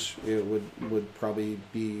crimes, it would probably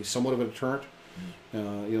be somewhat of a deterrent.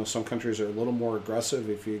 Some countries are a little more aggressive.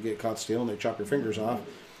 If you get caught stealing, they chop your fingers off,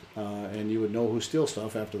 and you would know who steals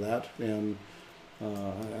stuff after that. And I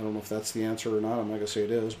don't know if that's the answer or not. I'm not going to say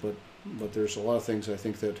it is, but there's a lot of things I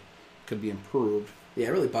think that could be improved. Yeah,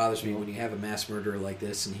 it really bothers me when you have a mass murderer like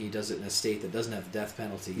this and he does it in a state that doesn't have the death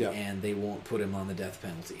penalty and they won't put him on the death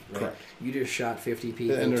penalty. Right? Correct. You just shot 50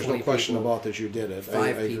 people, and there's no question people, about that you did it. 5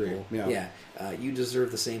 I people. agree. Yeah. You deserve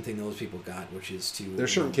the same thing those people got, which is to.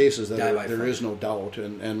 There's certain cases that there is fire. no doubt,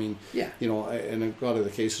 and I mean, in a lot of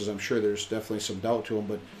the cases, I'm sure there's definitely some doubt to them,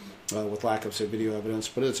 but with lack of say video evidence,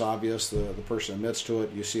 but it's obvious the person admits to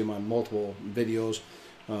it. You see them on multiple videos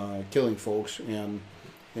killing folks, and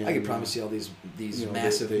I can promise you all these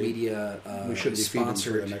massive media we should be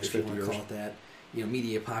sponsored, for the next if you 50 want to years. call it that.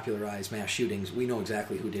 Media popularized mass shootings. We know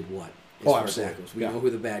exactly who did what. Absolutely. We know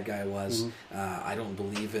who the bad guy was. I don't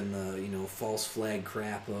believe in the false flag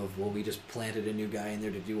crap of we just planted a new guy in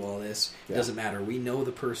there to do all this. It doesn't matter. We know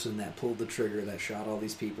the person that pulled the trigger that shot all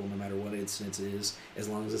these people, no matter what incident it is, as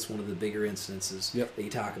long as it's one of the bigger incidences that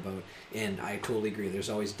you talk about. And I totally agree. There's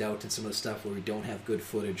always doubt in some of the stuff where we don't have good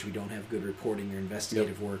footage, we don't have good reporting or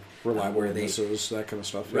investigative work, reliable witnesses, that kind of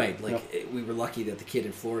stuff. Right. We were lucky that the kid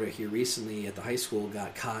in Florida here recently at the high school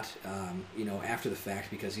got caught, after the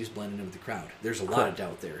fact because he was blending in with the crowd. There's a lot of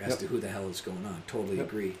doubt there as to who the hell is going on. Totally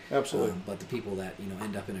agree. Absolutely. But the people that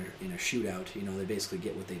end up in a shootout, they basically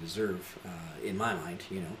get what they deserve. In my mind,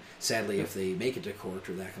 sadly, if they make it to court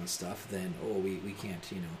or that kind of stuff, then we can't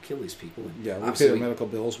kill these people. And we pay their medical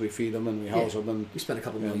bills, we feed them, and we house them, and we spend a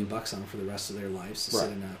couple $1 million on them for the rest of their lives to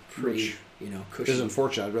sit in a pretty cushy. It's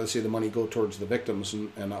unfortunate. I'd rather see the money go towards the victims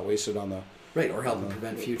and not waste it on the or help them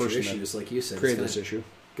prevent future issues, like you said. Create this issue.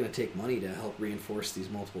 Going to take money to help reinforce these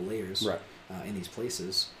multiple layers in these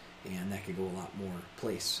places, and that could go a lot more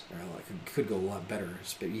could go a lot better,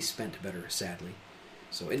 be spent better, sadly.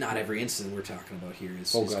 So, and not every incident we're talking about here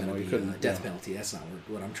is going to be a death penalty. That's not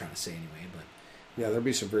what I'm trying to say anyway. But there'd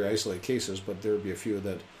be some very isolated cases, but there'd be a few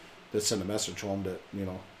that send a message home that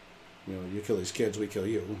you kill these kids, we kill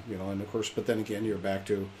you. And of course, but then again, you're back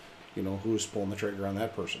to who's pulling the trigger on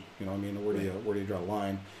that person. Where do you draw a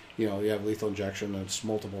line? You have lethal injection, and it's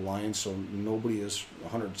multiple lines, so nobody is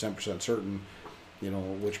 110% certain,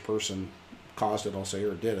 which person caused it, I'll say,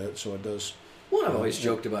 or did it. So it does. Well, I've always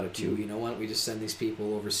joked about it too. Why don't we just send these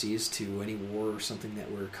people overseas to any war or something that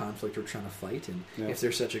we're conflict or trying to fight, and if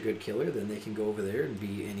they're such a good killer, then they can go over there and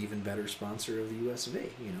be an even better sponsor of the U.S. of A.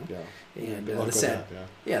 And the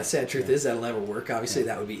sad truth is that'll never work. Obviously,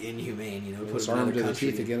 that would be inhumane. Put it's armed to the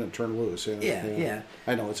teeth again and turn loose. Yeah.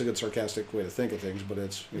 I know it's a good sarcastic way to think of things, but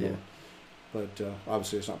it's but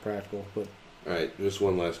obviously it's not practical. But all right, just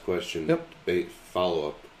one last question. Follow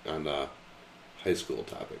up on the high school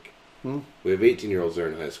topic. We have 18-year-olds there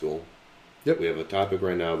in high school. We have a topic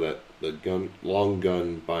right now that the long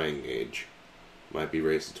gun buying age might be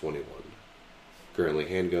raised to 21. Currently,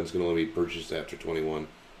 handguns can only be purchased after 21.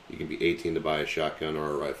 You can be 18 to buy a shotgun or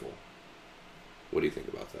a rifle. What do you think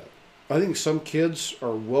about that? I think some kids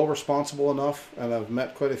are well responsible enough, and I've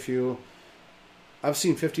met quite a few. I've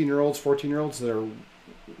seen 15-year-olds, 14-year-olds that are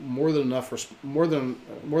more than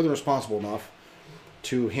responsible enough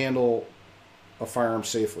to handle a firearm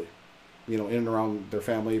safely. In and around their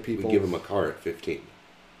family, people. We give them a car at 15.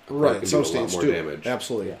 Right, some states do. Damage.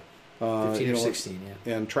 Absolutely. 15 or 16,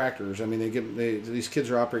 And tractors. I mean, these kids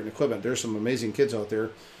are operating equipment. There's some amazing kids out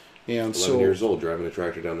there. And 11 years old driving a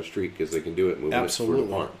tractor down the street because they can do it moving it for the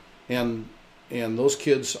farm. And those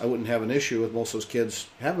kids, I wouldn't have an issue with most of those kids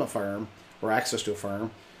having a firearm or access to a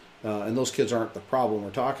firearm. And those kids aren't the problem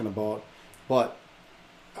we're talking about. But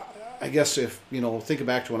I guess if, thinking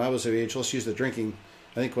back to when I was of age, let's use the drinking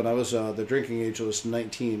I think when I was the drinking age was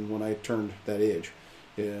 19 when I turned that age.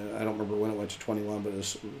 I don't remember when it went to 21, but it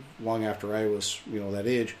was long after I was that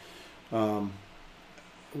age.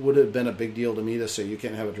 Would it have been a big deal to me to say you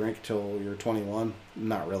can't have a drink till you're 21?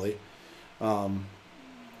 Not really.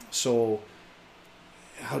 So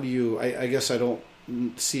how do you? I guess I don't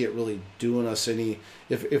see it really doing us any.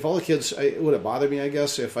 If all the kids, would it bother me? I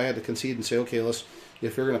guess if I had to concede and say, okay,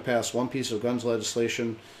 if you're going to pass one piece of guns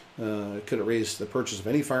legislation, could it raise the purchase of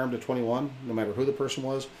any firearm to 21, no matter who the person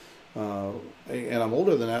was? And I'm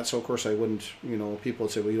older than that, so of course I wouldn't. People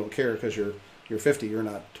would say, well, you don't care because you're 50, you're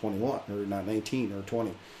not 21 or not 19 or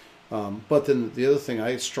 20. But then the other thing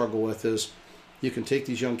I struggle with is you can take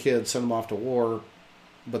these young kids, send them off to war,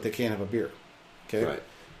 but they can't have a beer. Okay, right.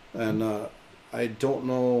 And I don't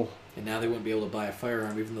know. And now they wouldn't be able to buy a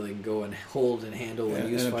firearm, even though they can go and hold and handle and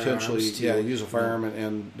use firearms. Potentially, use a firearm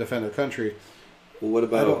and defend their country. Well, what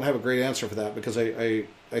about? I don't have a great answer for that because I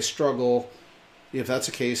struggle. If that's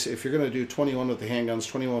the case, if you're going to do 21 with the handguns,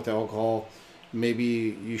 21 with the alcohol, maybe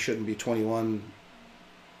you shouldn't be 21.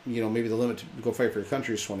 Maybe the limit to go fight for your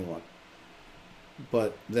country is 21.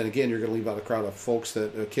 But then again, you're going to leave out a crowd of folks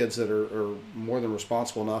kids that are more than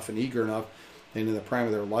responsible enough and eager enough, and in the prime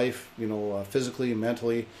of their life, physically and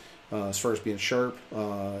mentally, as far as being sharp,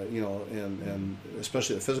 and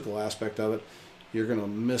especially the physical aspect of it, you're going to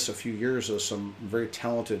miss a few years of some very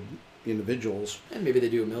talented individuals. And maybe they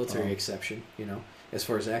do a military exception, as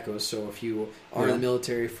far as that goes. So if you are in the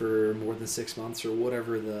military for more than 6 months or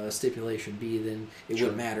whatever the stipulation be, then it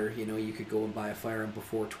wouldn't matter. You could go and buy a firearm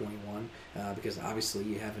before 21 because obviously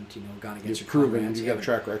you haven't, gone against your comrades. You got a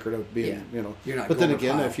track record of being, You're not. But then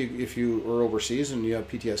again, if you are overseas and you have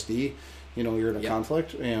PTSD, you're in a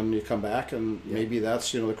conflict and you come back and maybe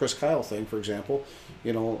that's, the Chris Kyle thing, for example,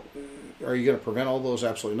 are you going to prevent all those?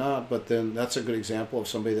 Absolutely not. But then that's a good example of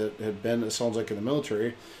somebody that had been, it sounds like, in the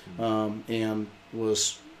military and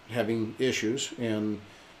was having issues and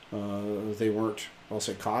they weren't, I'll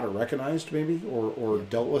say, caught or recognized maybe or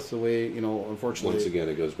dealt with the way, unfortunately. Once again,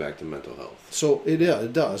 it goes back to mental health. So it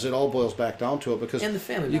does. It all boils back down to it because... And the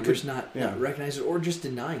family members not recognizing it or just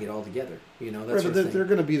denying it altogether. That's right, they're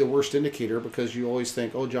going to be the worst indicator because you always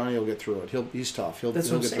think, oh, Johnny will get through it. He's tough. That's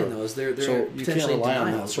what I'm saying, though, is they're so you can't rely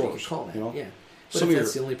on that source. Yeah. But some if of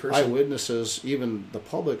that's your the only person... eyewitnesses, even the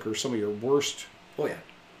public, are some of your worst... Oh, yeah.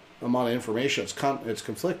 Amount of information. It's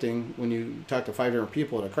conflicting when you talk to 5 different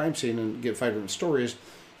people at a crime scene and get 5 different stories.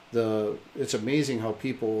 It's amazing how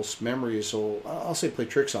people's memories will, I'll say, play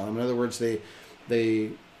tricks on them. In other words,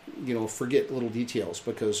 they forget little details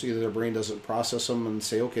because either their brain doesn't process them and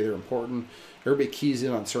say, okay, they're important. Everybody keys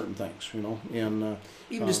in on certain things, and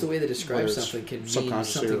even just the way they describe something can mean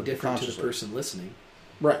something different to the person listening.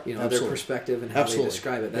 Right. Their perspective and how they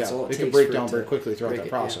describe it. That's all it takes. It can break down very quickly throughout that it,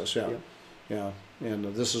 process. Yeah.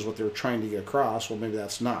 And this is what they're trying to get across. Well, maybe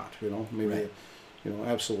that's not. Maybe,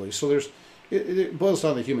 absolutely. So it boils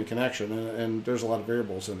down to human connection, and there's a lot of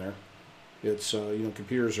variables in there. It's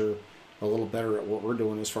computers are a little better at what we're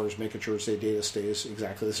doing as far as making sure data stays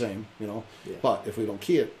exactly the same. But if we don't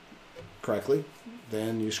key it correctly,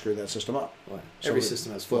 then you screw that system up. Well, every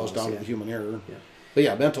system has flaws. Boils down to the human error. Yeah.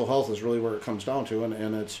 But mental health is really where it comes down to,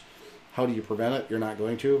 and it's how do you prevent it? You're not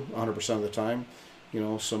going to 100% of the time.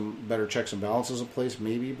 Some better checks and balances in place,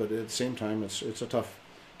 maybe, but at the same time, it's a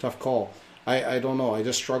tough call. I don't know. I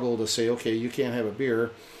just struggle to say, okay, you can't have a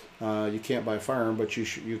beer, you can't buy a firearm, but you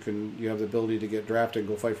have the ability to get drafted and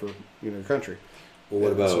go fight for your country. Well,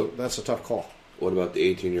 what about? So that's a tough call. What about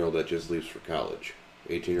the 18-year-old that just leaves for college?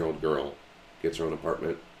 18-year-old girl gets her own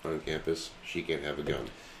apartment on campus. She can't have a gun.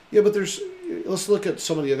 Yeah, but let's look at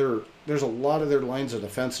some of the other, there's a lot of other lines of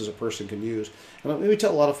defense as a person can use. And we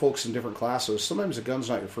tell a lot of folks in different classes, sometimes a gun's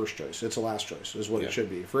not your first choice. It's a last choice, is what it should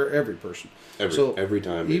be for every person. Every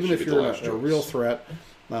time. Even if you're a real threat,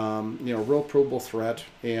 real probable threat,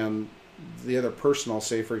 and the other person, I'll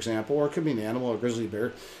say, for example, or it could be an animal, a grizzly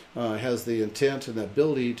bear, has the intent and the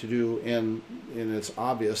ability to do, and it's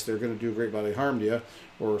obvious they're going to do great bodily harm to you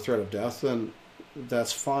or threat of death, then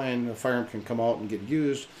that's fine. A firearm can come out and get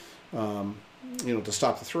used, to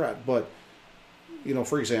stop the threat. But,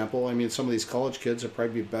 for example, some of these college kids would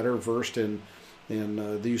probably be better versed in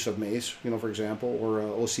the use of mace, for example, or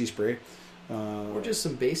OC spray. Or just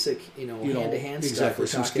some basic, hand-to-hand stuff. Exactly,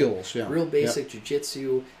 some skills. Yeah. Real basic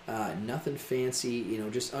jiu-jitsu, nothing fancy.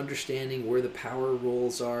 Just understanding where the power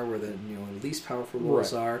roles are, where the least powerful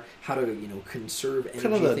roles are, how to conserve energy.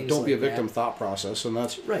 Kind of things don't be a like victim that. Thought process, and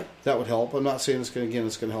that's right. That would help. I'm not saying it's going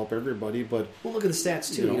to help everybody, but look at the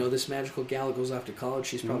stats too. This magical gal that goes off to college,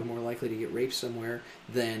 she's probably more likely to get raped somewhere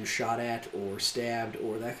than shot at or stabbed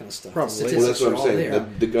or that kind of stuff. Probably. Well, that's what I'm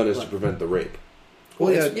saying. The gun is to prevent the rape.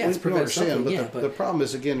 Well, it's preventing understand, something, but the problem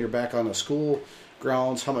is, again, you're back on the school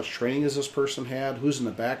grounds. How much training has this person had? Who's in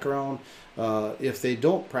the background? If they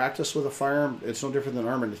don't practice with a firearm, it's no different than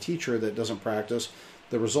arming a teacher that doesn't practice.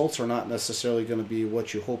 The results are not necessarily going to be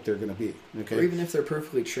what you hope they're going to be. Okay? Or even if they're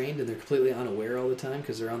perfectly trained and they're completely unaware all the time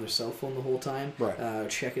because they're on their cell phone the whole time, right.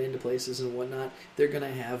 Checking into places and whatnot, they're going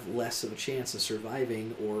to have less of a chance of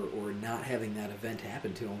surviving or not having that event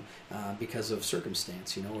happen to them because of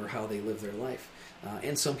circumstance, or how they live their life.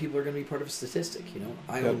 And some people are going to be part of a statistic.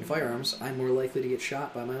 I own firearms. I'm more likely to get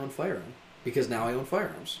shot by my own firearm because now I own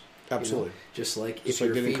firearms. Absolutely. Just like if you're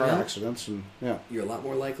you're getting female, car accidents, and you're a lot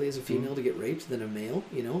more likely as a female to get raped than a male.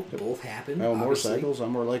 Both happen. I own obviously. motorcycles.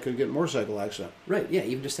 I'm more likely to get a motorcycle accident. Right. Yeah.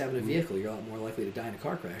 Even just having a vehicle, you're a lot more likely to die in a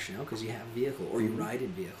car crash. Because you have a vehicle, or you ride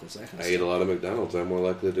in vehicles. That kind of I eat a lot of McDonald's. I'm more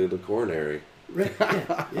likely to do the coronary. Right.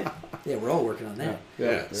 Yeah. We're all working on that.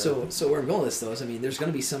 Yeah. So where I'm going with this, though, is there's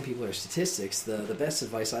going to be some people that are statistics. The best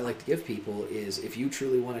advice I like to give people is if you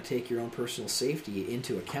truly want to take your own personal safety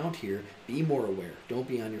into account here, be more aware. Don't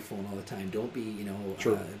be on your phone all the time. Don't be,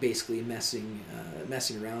 basically messing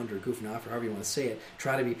around or goofing off, or however you want to say it.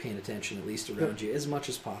 Try to be paying attention at least around you as much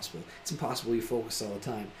as possible. It's impossible you focus all the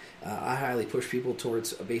time. I highly push people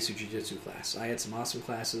towards a basic jiu-jitsu class. I had some awesome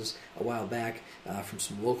classes a while back from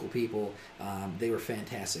some local people. They were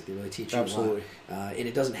fantastic. They really teach you Absolutely. a lot. And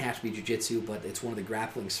it doesn't have to be jiu-jitsu, but it's one of the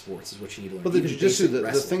grappling sports is what you need to learn. But the Even jiu-jitsu, basic the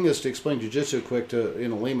wrestling. thing is, to explain jiu-jitsu quick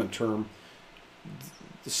in a layman term,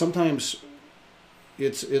 sometimes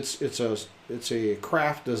it's a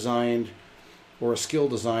craft designed or a skill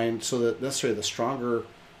designed so that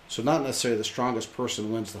not necessarily the strongest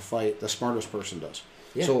person wins the fight, the smartest person does.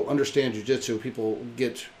 Yeah. So understand jiu-jitsu, people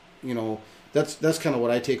get, that's kind of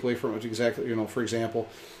what I take away from it exactly. For example,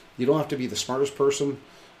 you don't have to be the smartest person,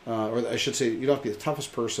 or I should say, you don't have to be the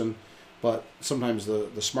toughest person, but sometimes the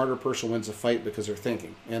smarter person wins the fight because they're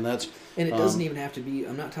thinking, and it doesn't even have to be.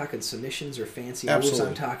 I'm not talking submissions or fancy moves.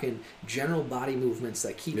 I'm talking general body movements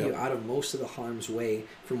that keep you out of most of the harm's way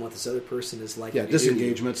from what this other person is like. Yeah,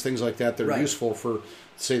 disengagements, things like that. They're useful for,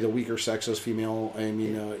 say, the weaker sexes, female.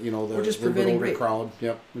 or just preventing rape. Crowd.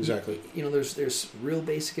 Yep, exactly. There's real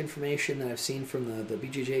basic information that I've seen from the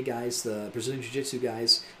BJJ guys, the Brazilian Jiu-Jitsu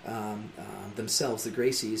guys themselves, the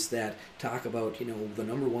Gracies, that talk about the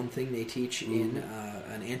number one thing they teach in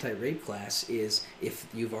an anti-rape class is if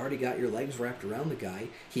you've already got your legs wrapped around the guy,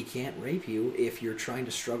 he can't rape you if you're trying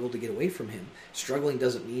to struggle to get away from him. Struggling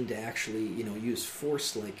doesn't mean to actually use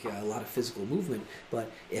force like a lot of physical movement,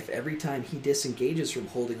 but if every time he disengages from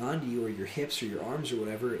holding on to you or your hips or your arms or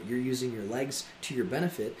whatever, you're using your legs to your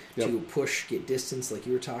benefit to push, get distance like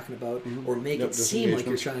you were talking about, or make it seem like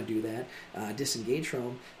you're trying to do that, disengage from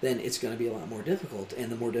him, then it's going to be a lot more difficult.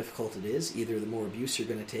 And the more difficult it is, either the more abuse you're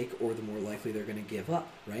going to take or the more likely they're going to give up,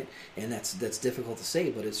 right? And that's difficult to say,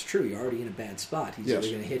 but it's true. You're already in a bad spot. He's either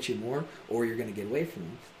going to hit you more or you're going to get away from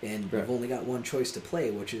him. And you've only got one choice to play,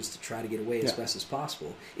 which is to try to get away as best as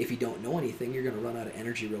possible. If you don't know anything, you're going to run out of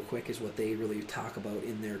energy real quick, is what they really talk about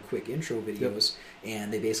in their quick intro videos.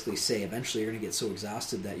 And they basically say eventually you're going to get so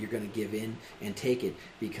exhausted that you're going to give in and take it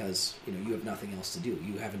because you have nothing else to do.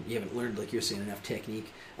 You haven't learned, like you're saying, enough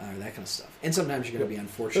technique or that kind of stuff. And sometimes you're going to be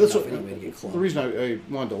unfortunate enough anyway to get close. The reason I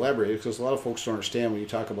wanted to elaborate is because a lot of folks don't understand when you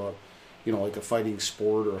talk about like a fighting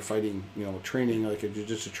sport or a fighting, training, like a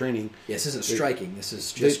jiu-jitsu training. Yeah, this isn't striking. This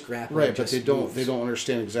is just grappling. Right, but they don't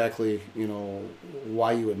understand exactly,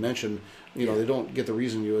 why you would mention. They don't get the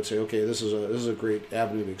reason you would say, okay, this is a great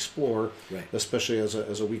avenue to explore, especially as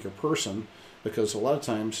a weaker person, because a lot of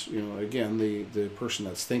times, again, the person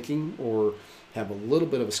that's thinking or have a little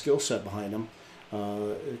bit of a skill set behind them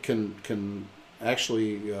can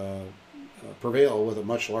actually prevail with a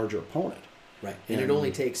much larger opponent. Right, and it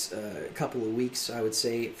only takes a couple of weeks, I would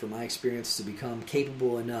say, from my experience, to become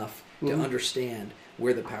capable enough to understand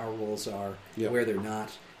where the power holes are, where they're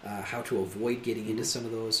not, how to avoid getting into some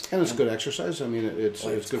of those. And it's good exercise. I mean, it's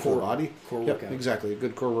good for the body. Core workout. Exactly, a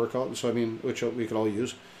good core workout. So, which we could all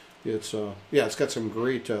use. It's it's got some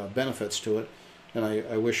great benefits to it, and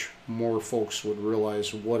I wish more folks would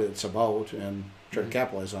realize what it's about and try to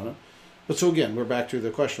capitalize on it. But so again, we're back to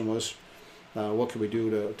the question was, what can we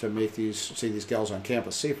do to make these gals on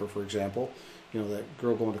campus safer, for example? That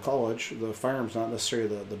girl going to college, the firearm's not necessarily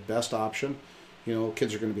the best option.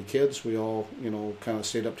 Kids are going to be kids. We all, kind of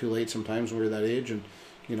stayed up too late sometimes when we were that age and,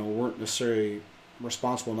 weren't necessarily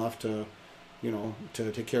responsible enough to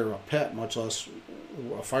take care of a pet, much less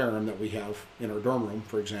a firearm that we have in our dorm room,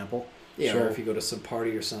 for example. Yeah, or if you go to some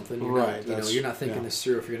party or something, you're not thinking this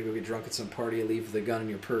through. If you're going to go get drunk at some party, you leave the gun in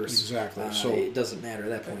your purse. Exactly. So it doesn't matter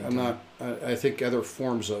at that point. I think other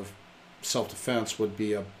forms of self-defense would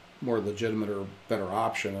be a more legitimate or better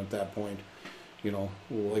option at that point. You know,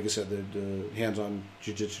 like I said, the hands-on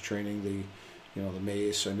jiu-jitsu training, the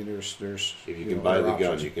mace. I mean, there's if you can buy the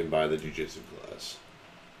gun, you can buy the jiu-jitsu class.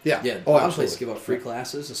 Yeah. Yeah. Oh, a lot of absolutely. places give out free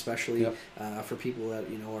classes, especially for people that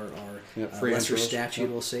are lesser statute,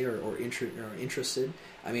 we'll say, or interested.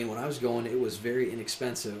 I mean, when I was going, it was very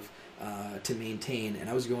inexpensive to maintain, and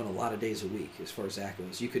I was going a lot of days a week as far as that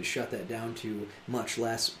goes. You could shut that down to much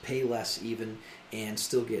less, pay less even, and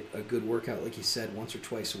still get a good workout, like you said, once or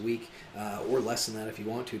twice a week, or less than that if you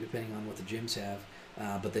want to, depending on what the gyms have.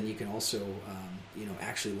 But then you can also,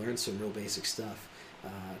 actually learn some real basic stuff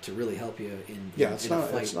to really help you in a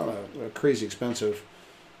fight. It's not a crazy expensive,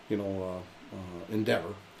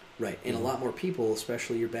 endeavor. Right, and a lot more people,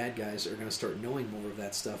 especially your bad guys, are going to start knowing more of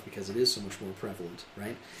that stuff because it is so much more prevalent,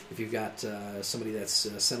 right? If you've got somebody that's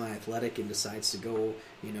semi-athletic and decides to go,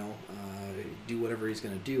 do whatever he's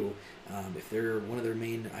going to do, if one of their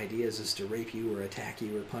main ideas is to rape you or attack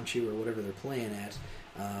you or punch you or whatever they're playing at,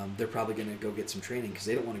 they're probably going to go get some training because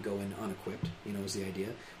they don't want to go in unequipped, is the idea.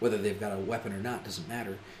 Whether they've got a weapon or not doesn't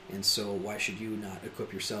matter. And so why should you not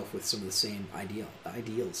equip yourself with some of the same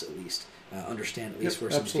ideals at least? Understand at least where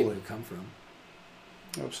some people have come from.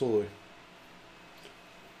 Absolutely.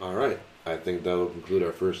 All right. I think that will conclude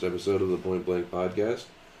our first episode of the Point Blank podcast.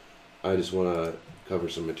 I just want to cover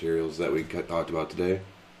some materials that we talked about today.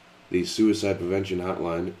 The suicide prevention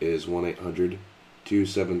hotline is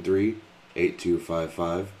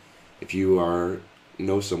 1-800-273-8255. If you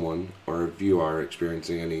know someone, or if you are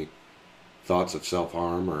experiencing any thoughts of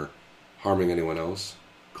self-harm or harming anyone else,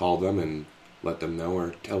 call them and let them know,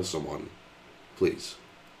 or tell someone, please.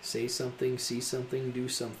 Say something, see something, do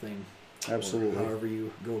something. Absolutely. Or however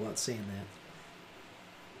you go about saying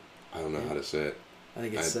that. I don't know how to say it. I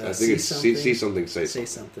think it's see something, say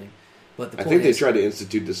something. But I think they tried to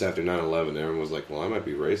institute this after 9/11. Everyone was like, well, I might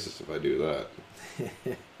be racist if I do that.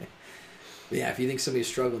 Yeah, if you think somebody's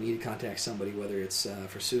struggling, you need to contact somebody, whether it's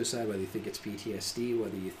for suicide, whether you think it's PTSD,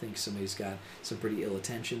 whether you think somebody's got some pretty ill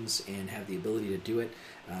intentions and have the ability to do it.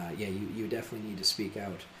 You definitely need to speak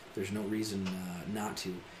out. There's no reason not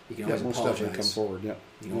to. You can always apologize. Definitely come forward. Yeah,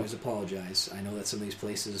 you can always apologize. I know that some of these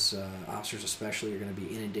places, officers especially, are going to be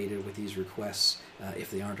inundated with these requests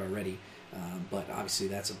if they aren't already. But obviously,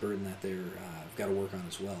 that's a burden that they've got to work on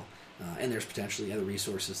as well. And there's potentially other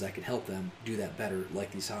resources that can help them do that better,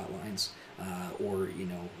 like these hotlines, or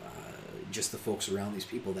just the folks around these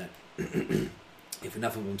people that. If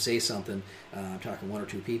enough of them say something, I'm talking one or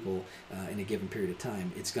two people in a given period of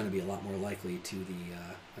time, it's going to be a lot more likely to the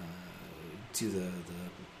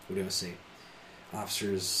what do I say,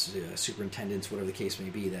 officers, superintendents, whatever the case may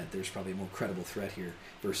be, that there's probably a more credible threat here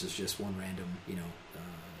versus just one random,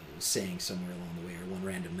 saying somewhere along the way or one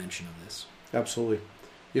random mention of this. Absolutely.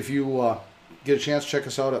 If you get a chance, check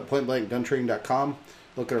us out at pointblankguntraining.com.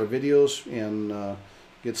 Look at our videos and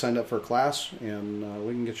get signed up for a class, and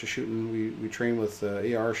we can get you shooting. We train with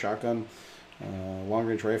AR, shotgun,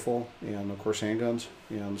 long-range rifle, and of course handguns.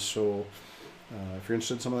 And so, if you're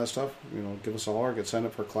interested in some of that stuff, give us a holler, get signed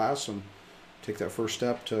up for a class, and take that first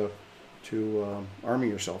step to arming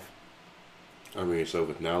yourself. Arming yourself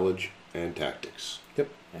with knowledge and tactics. Yep,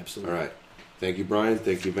 absolutely. All right. Thank you, Brian.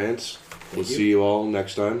 Thank you, Vance. We'll see you all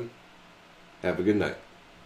next time. Have a good night.